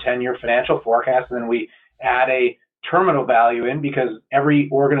 5 or 10 year financial forecast, and then we add a terminal value in because every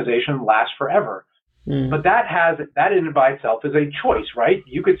organization lasts forever. But that in and by itself is a choice, right?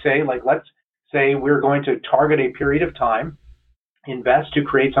 You could say, like, let's say we're going to target a period of time, invest to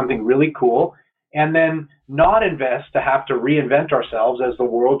create something really cool, and then not invest to have to reinvent ourselves as the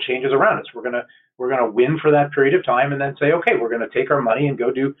world changes around us. We're gonna win for that period of time, and then say, okay, we're gonna take our money and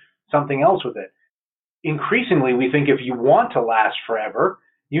go do something else with it. Increasingly, we think if you want to last forever,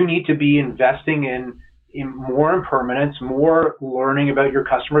 you need to be investing in more impermanence, more learning about your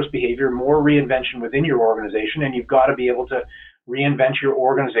customers' behavior, more reinvention within your organization, and you've got to be able to reinvent your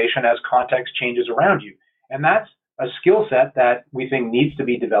organization as context changes around you. And that's a skill set that we think needs to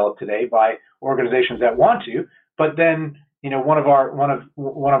be developed today by organizations that want to. But then, one of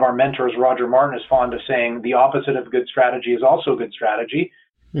our mentors, Roger Martin, is fond of saying the opposite of good strategy is also good strategy.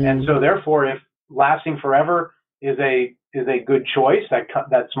 And so therefore, if lasting forever is a good choice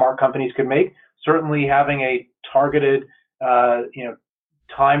that smart companies could make. Certainly, having a targeted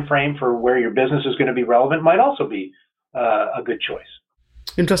time frame for where your business is going to be relevant might also be a good choice.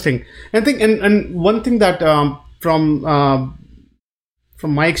 Interesting. I think, and one thing that from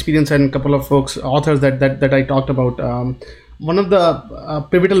my experience and a couple of authors that I talked about, one of the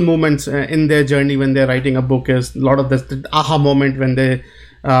pivotal moments in their journey when they're writing a book is a lot of the aha moment when they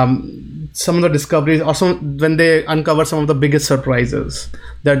some of the discoveries, or when they uncover some of the biggest surprises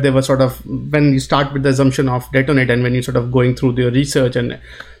that they were sort of, when you start with the assumption of Detonate and when you sort of going through the research. And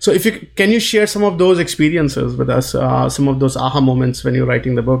so can you share some of those experiences with us, some of those aha moments when you're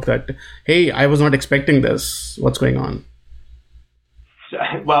writing the book that, hey, I was not expecting this, what's going on?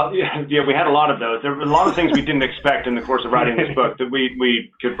 Well, yeah, we had a lot of those. There were a lot of things we didn't expect in the course of writing this book that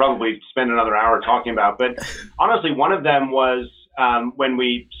we could probably spend another hour talking about. But honestly, one of them was when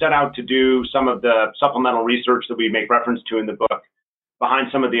we set out to do some of the supplemental research that we make reference to in the book behind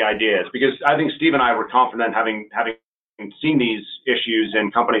some of the ideas, because I think Steve and I were confident, having seen these issues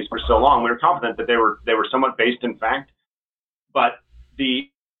in companies for so long, we were confident that they were somewhat based in fact, but the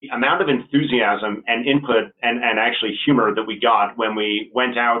amount of enthusiasm and input and actually humor that we got when we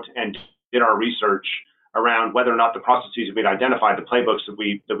went out and did our research around whether or not the processes that we'd identified, the playbooks that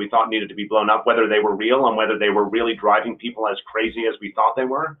we thought needed to be blown up, whether they were real and whether they were really driving people as crazy as we thought they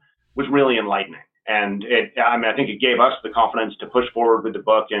were, was really enlightening. And I think it gave us the confidence to push forward with the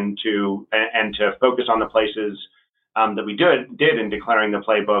book and to focus on the places that we did in declaring the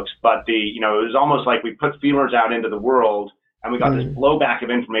playbooks. But it was almost like we put feelers out into the world, and we got this blowback of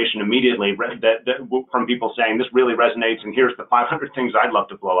information immediately that from people saying this really resonates, and here's the 500 things I'd love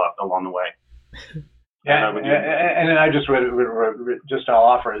to blow up along the way. And then I just I'll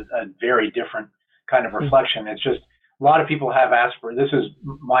offer a very different kind of reflection. It's just a lot of people have this is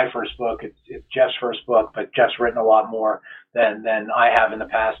my first book. It's Jeff's first book, but Jeff's written a lot more than I have in the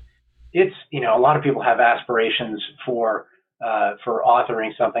past. It's a lot of people have aspirations for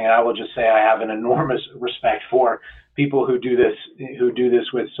authoring something, and I will just say I have an enormous respect for people who do this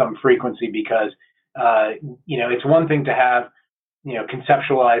with some frequency, because it's one thing to have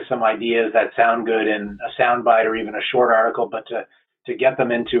conceptualize some ideas that sound good in a soundbite or even a short article, but to get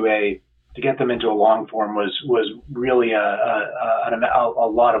them into a long form was really a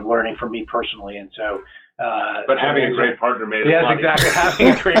lot of learning for me personally. And so, but having a great partner made it. Yes, exactly. Having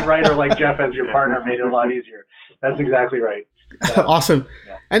a great writer like Jeff as your partner made it a lot easier. That's exactly right. Awesome.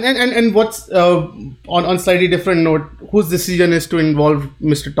 Yeah. And what's on slightly different note, whose decision is to involve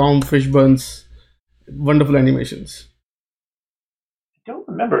Mr. Tom Fishburne's wonderful animations? I don't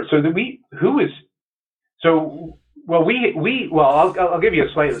remember. So I'll give you a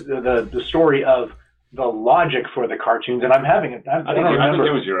slight the story of the logic for the cartoons, and I'm having it. I think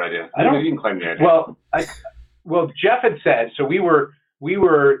it was your idea. You can claim the idea. Well, Jeff had said, so we were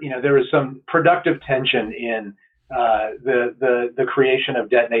there was some productive tension in the creation of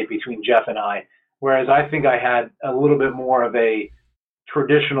Detonate between Jeff and I, whereas I think I had a little bit more of a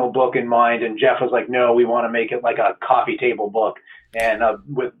traditional book in mind, and Jeff was like, no, we want to make it like a coffee table book, and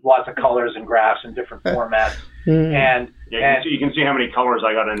with lots of colors and graphs and different formats. And you can see how many colors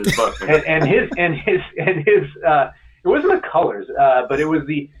I got in his book. and his it wasn't the colors, but it was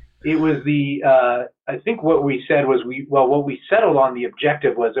the I think what we said was what we settled on, the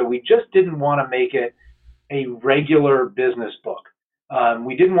objective was that we just didn't want to make it a regular business book.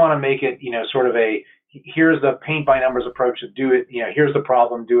 We didn't want to make it sort of a here's the paint by numbers approach to do it. Here's the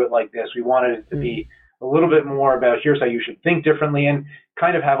problem, do it like this. We wanted it to be a little bit more about here's how you should think differently and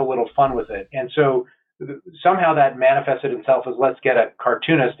kind of have a little fun with it. And so somehow that manifested itself as let's get a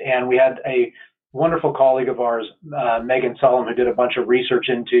cartoonist. And we had a wonderful colleague of ours, Megan Sullum, who did a bunch of research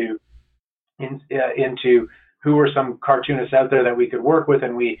into who were some cartoonists out there that we could work with.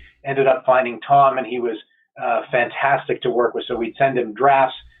 And we ended up finding Tom, and he was fantastic to work with. So we'd send him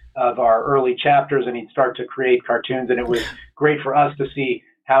drafts of our early chapters, and he'd start to create cartoons, and it was great for us to see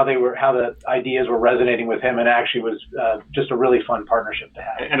how the ideas were resonating with him, and actually was just a really fun partnership to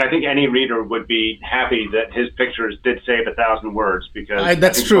have. And I think any reader would be happy that his pictures did save 1,000 words, because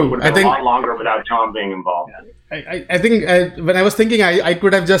that's true. I think a lot longer without Tom being involved. Yeah. I think when I was thinking, I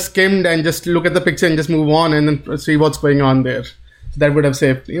could have just skimmed and just look at the picture and just move on and then see what's going on there. That would have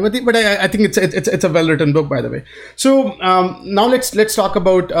saved me. But I think it's a well-written book, by the way. So now let's talk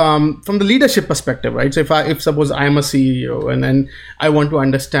about from the leadership perspective, right? So if suppose I am a CEO and then I want to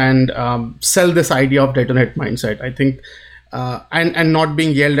understand, sell this idea of Detonate mindset, I think, and not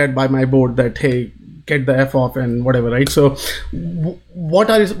being yelled at by my board that, hey, get the F off and whatever, right? So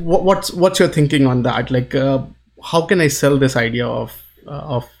what's your thinking on that? Like, how can I sell this idea of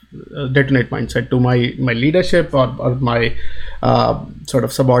detonate mindset to my leadership or my sort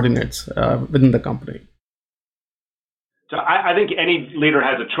of subordinates within the company? So I think any leader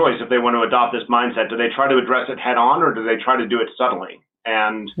has a choice if they want to adopt this mindset. Do they try to address it head on, or do they try to do it subtly?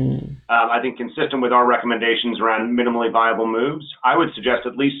 And I think consistent with our recommendations around minimally viable moves, I would suggest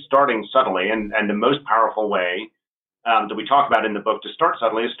at least starting subtly. And the most powerful way that we talk about in the book to start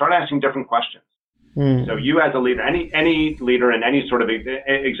subtly is start asking different questions. So you as a leader, any leader in any sort of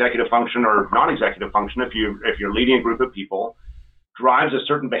executive function or non-executive function, if you're leading a group of people, drives a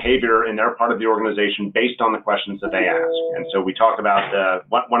certain behavior in their part of the organization based on the questions that they ask. And so we talk about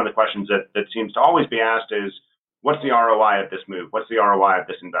one of the questions that seems to always be asked is, what's the ROI of this move? What's the ROI of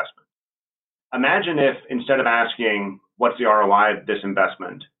this investment? Imagine if instead of asking, what's the ROI of this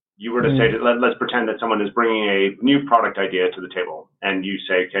investment, you were to say, let's pretend that someone is bringing a new product idea to the table, and you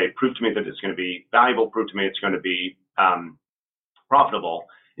say, okay, prove to me that it's going to be valuable, prove to me it's going to be profitable.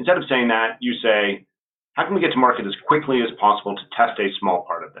 Instead of saying that, you say, how can we get to market as quickly as possible to test a small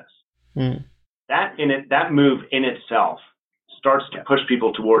part of this? That move in itself starts to push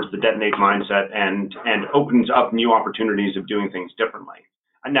people towards the detonate mindset and opens up new opportunities of doing things differently.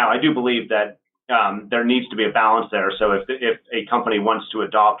 And now, I do believe that there needs to be a balance there. So if a company wants to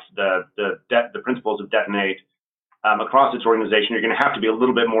adopt the principles of detonate across its organization, you're going to have to be a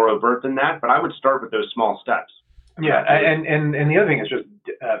little bit more overt than that. But I would start with those small steps. Yeah, and the other thing is just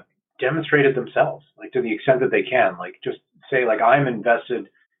demonstrate it themselves, like to the extent that they can. Like just say, like, I'm invested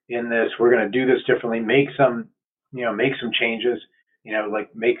in this. We're going to do this differently. Make some changes.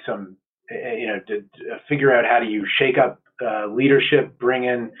 Make some, to figure out how do you shake up leadership, bring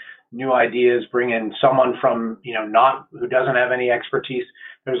in new ideas, bring in someone from, who doesn't have any expertise.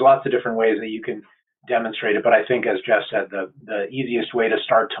 There's lots of different ways that you can demonstrate it. But I think, as Jeff said, the easiest way to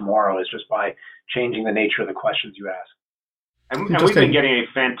start tomorrow is just by changing the nature of the questions you ask. And we've been getting a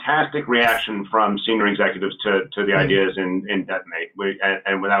fantastic reaction from senior executives to the ideas in Detonate.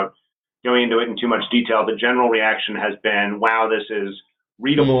 And without going into it in too much detail, the general reaction has been, wow, this is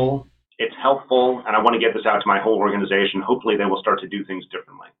readable, it's helpful, and I want to get this out to my whole organization. Hopefully they will start to do things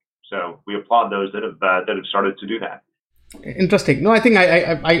differently. So we applaud those that have started to do that. Interesting. No, I think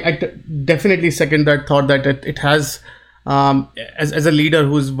I definitely second that thought that it has, as a leader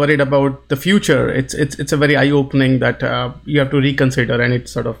who's worried about the future, it's a very eye-opening that you have to reconsider, and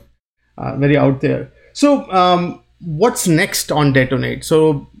it's sort of very out there. So what's next on Detonate?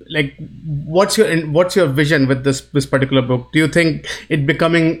 So like, what's your vision with this particular book? Do you think it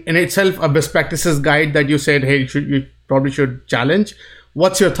becoming in itself a best practices guide that you said, hey, you probably should challenge?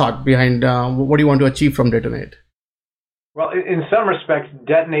 What's your thought behind what do you want to achieve from Detonate? Well, in some respects,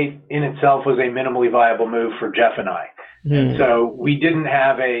 Detonate in itself was a minimally viable move for Jeff and I. And so we didn't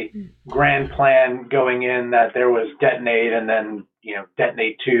have a grand plan going in that there was Detonate and then,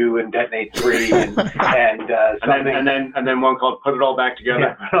 Detonate 2 and Detonate 3 and something. And then one called Put It All Back Together.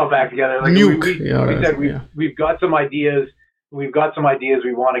 Yeah, Put It All Back together. Like we said, we've got some ideas. We've got some ideas.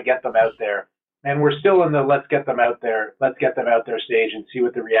 We want to get them out there. And we're still in the let's get them out there stage and see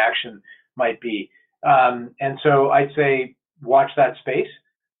what the reaction might be. And so I'd say watch that space,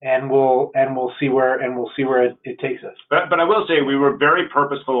 and we'll see where it takes us. But I will say we were very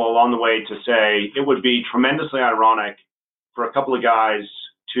purposeful along the way to say it would be tremendously ironic for a couple of guys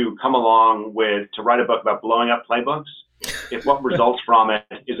to come along to write a book about blowing up playbooks if what results from it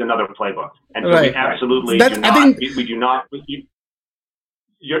is another playbook. And so we absolutely do not.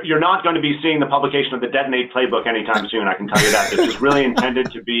 You're not going to be seeing the publication of the Detonate playbook anytime soon, I can tell you that. It's just really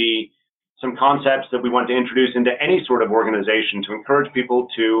intended to be some concepts that we want to introduce into any sort of organization to encourage people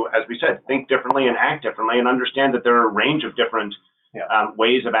to, as we said, think differently and act differently, and understand that there are a range of different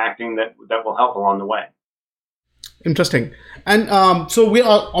ways of acting that will help along the way. Interesting. And so we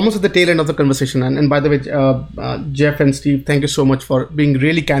are almost at the tail end of the conversation. And by the way, Jeff and Steve, thank you so much for being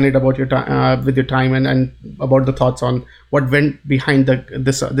really candid about your time, with your time, and about the thoughts on what went behind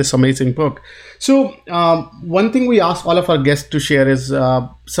this amazing book. So one thing we ask all of our guests to share is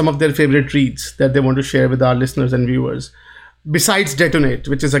some of their favorite reads that they want to share with our listeners and viewers. Besides Detonate,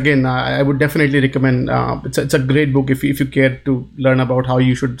 which is, again, I would definitely recommend. It's a great book if you care to learn about how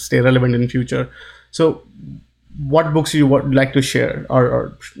you should stay relevant in the future. So what books you would like to share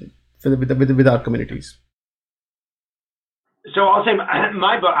or with our communities? So I'll say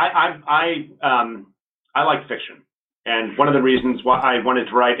my book. I like fiction, and one of the reasons why I wanted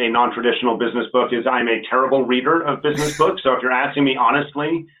to write a non-traditional business book is I'm a terrible reader of business books. So if you're asking me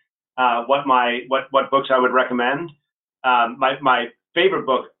honestly, what books I would recommend, my favorite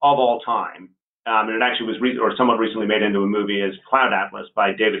book of all time, and it actually was somewhat recently made into a movie, is Cloud Atlas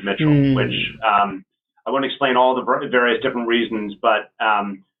by David Mitchell, which I won't explain all the various different reasons, but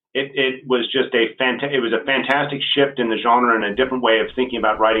it was just a fantastic shift in the genre and a different way of thinking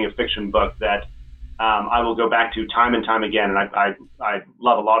about writing a fiction book that I will go back to time and time again. And I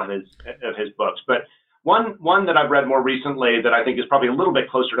love a lot of his books. But one that I've read more recently that I think is probably a little bit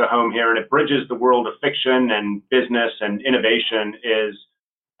closer to home here, and it bridges the world of fiction and business and innovation, is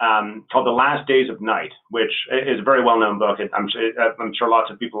called The Last Days of Night, which is a very well-known book. I'm sure lots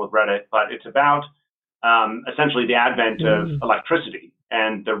of people have read it, but it's about essentially the advent of electricity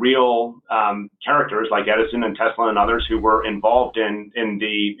and the real characters like Edison and Tesla and others who were involved in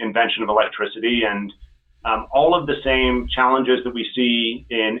the invention of electricity. And all of the same challenges that we see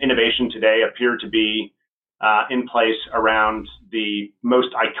in innovation today appear to be in place around the most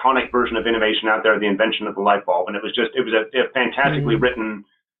iconic version of innovation out there, the invention of the light bulb. And it was a fantastically written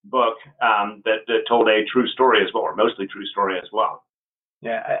book that told a true story as well, or mostly true story as well.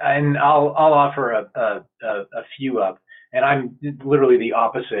 Yeah, and I'll offer a few up, and I'm literally the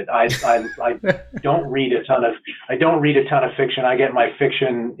opposite. I don't read a ton of fiction. I get my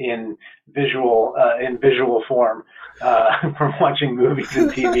fiction in visual form from watching movies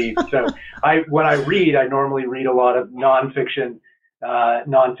and TV. So when I read, I normally read a lot of nonfiction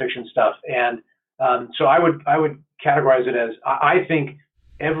stuff, and so I would categorize it as, I think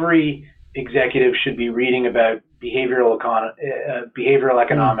every executive should be reading about behavioral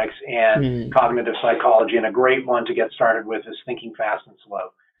economics and cognitive psychology, and a great one to get started with is Thinking Fast and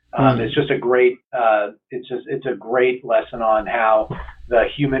Slow. It's just a great it's a great lesson on how the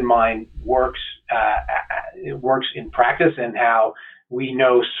human mind works. It works in practice, and how we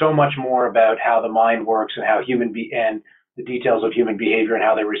know so much more about how the mind works and how and the details of human behavior and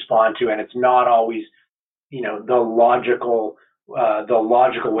how they respond to. And it's not always, the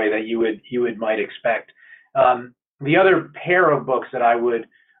logical way that you might expect. The other pair of books that I would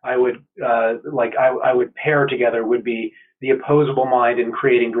pair together would be The Opposable Mind and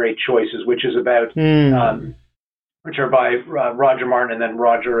Creating Great Choices, which is about which are by Roger Martin and then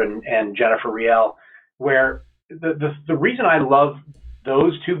Roger and Jennifer Riel, where the reason I love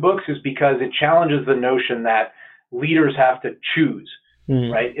those two books is because it challenges the notion that leaders have to choose,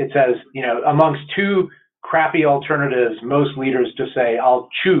 right? It says, amongst two crappy alternatives, most leaders just say, I'll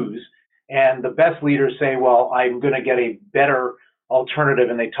choose. And the best leaders say, well, I'm going to get a better alternative.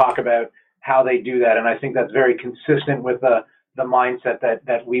 And they talk about how they do that. And I think that's very consistent with the mindset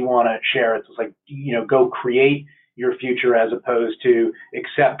that we want to share. It's like, go create your future as opposed to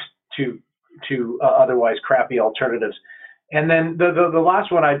accept to otherwise crappy alternatives. And then the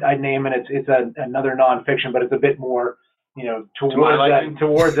last one I'd name, and it's another nonfiction, but it's a bit more, towards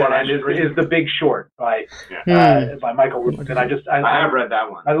that end is The Big Short by Michael Lewis. And I have read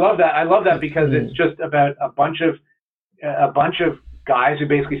that one. I love that because it's just about a bunch of guys who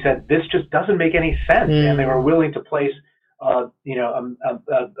basically said this just doesn't make any sense, and they were willing to place a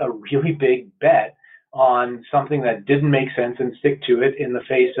really big bet on something that didn't make sense and stick to it in the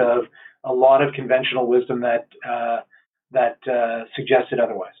face of a lot of conventional wisdom that suggested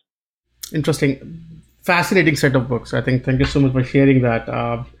otherwise. Interesting. Fascinating set of books. I think. Thank you so much for sharing that.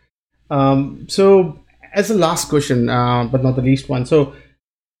 So, as a last question, but not the least one. So,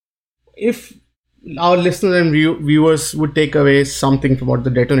 if our listeners and viewers would take away something from what the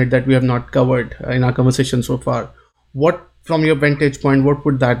Detonate that we have not covered in our conversation so far, what, from your vantage point, what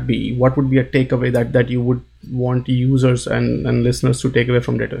would that be? What would be a takeaway that you would want users and listeners to take away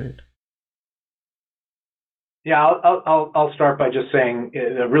from Detonate? Yeah, I'll start by just saying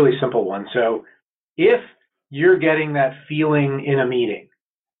a really simple one. So, if you're getting that feeling in a meeting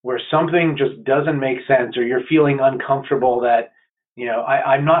where something just doesn't make sense, or you're feeling uncomfortable that,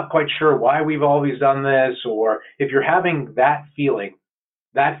 I'm not quite sure why we've always done this, or if you're having that feeling,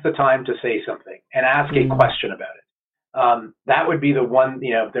 that's the time to say something and ask a question about it. That would be the one,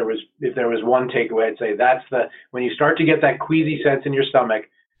 if there was one takeaway, I'd say when you start to get that queasy sense in your stomach,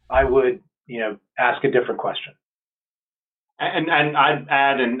 I would, ask a different question. And I'd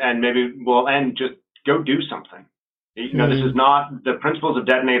add, and maybe we'll end, just go do something. This is not, the principles of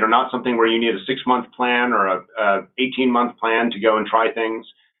Detonate are not something where you need a 6-month plan or a 18-month plan to go and try things.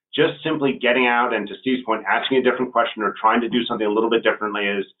 Just simply getting out and, to Steve's point, asking a different question or trying to do something a little bit differently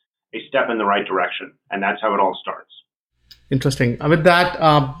is a step in the right direction. And that's how it all starts. Interesting. With that,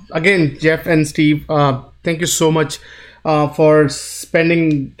 again, Jeff and Steve, thank you so much for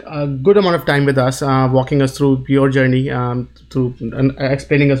spending a good amount of time with us, walking us through your journey, through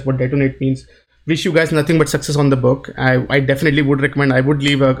explaining us what Detonate means. Wish you guys nothing but success on the book. I definitely would recommend. I would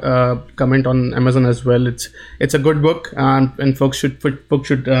leave a comment on Amazon as well. It's a good book, and folks should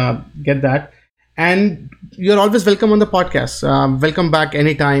get that. And you're always welcome on the podcast. Welcome back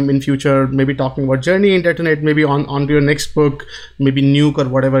anytime in future, maybe talking about journey in Detonate, maybe on to your next book, maybe Nuke or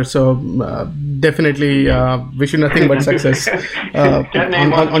whatever. So definitely wish you nothing but success on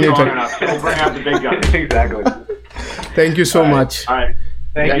your journey. We'll bring out the big guns. Exactly. Thank you so much. All right.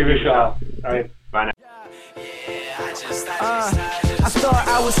 Thank you, Vishal. All right. Bye now. I thought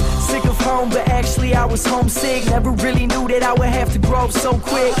I was sick of home, but actually I was homesick. Never really knew that I would have to grow up so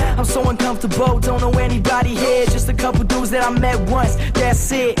quick. I'm so uncomfortable, don't know anybody here. Just a couple dudes that I met once,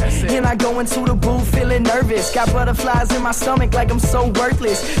 that's it. And I go into the booth feeling nervous. Got butterflies in my stomach like I'm so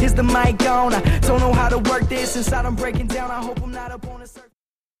worthless. Is the mic on? I don't know how to work this. Inside I'm breaking down, I hope I'm not up on the surface.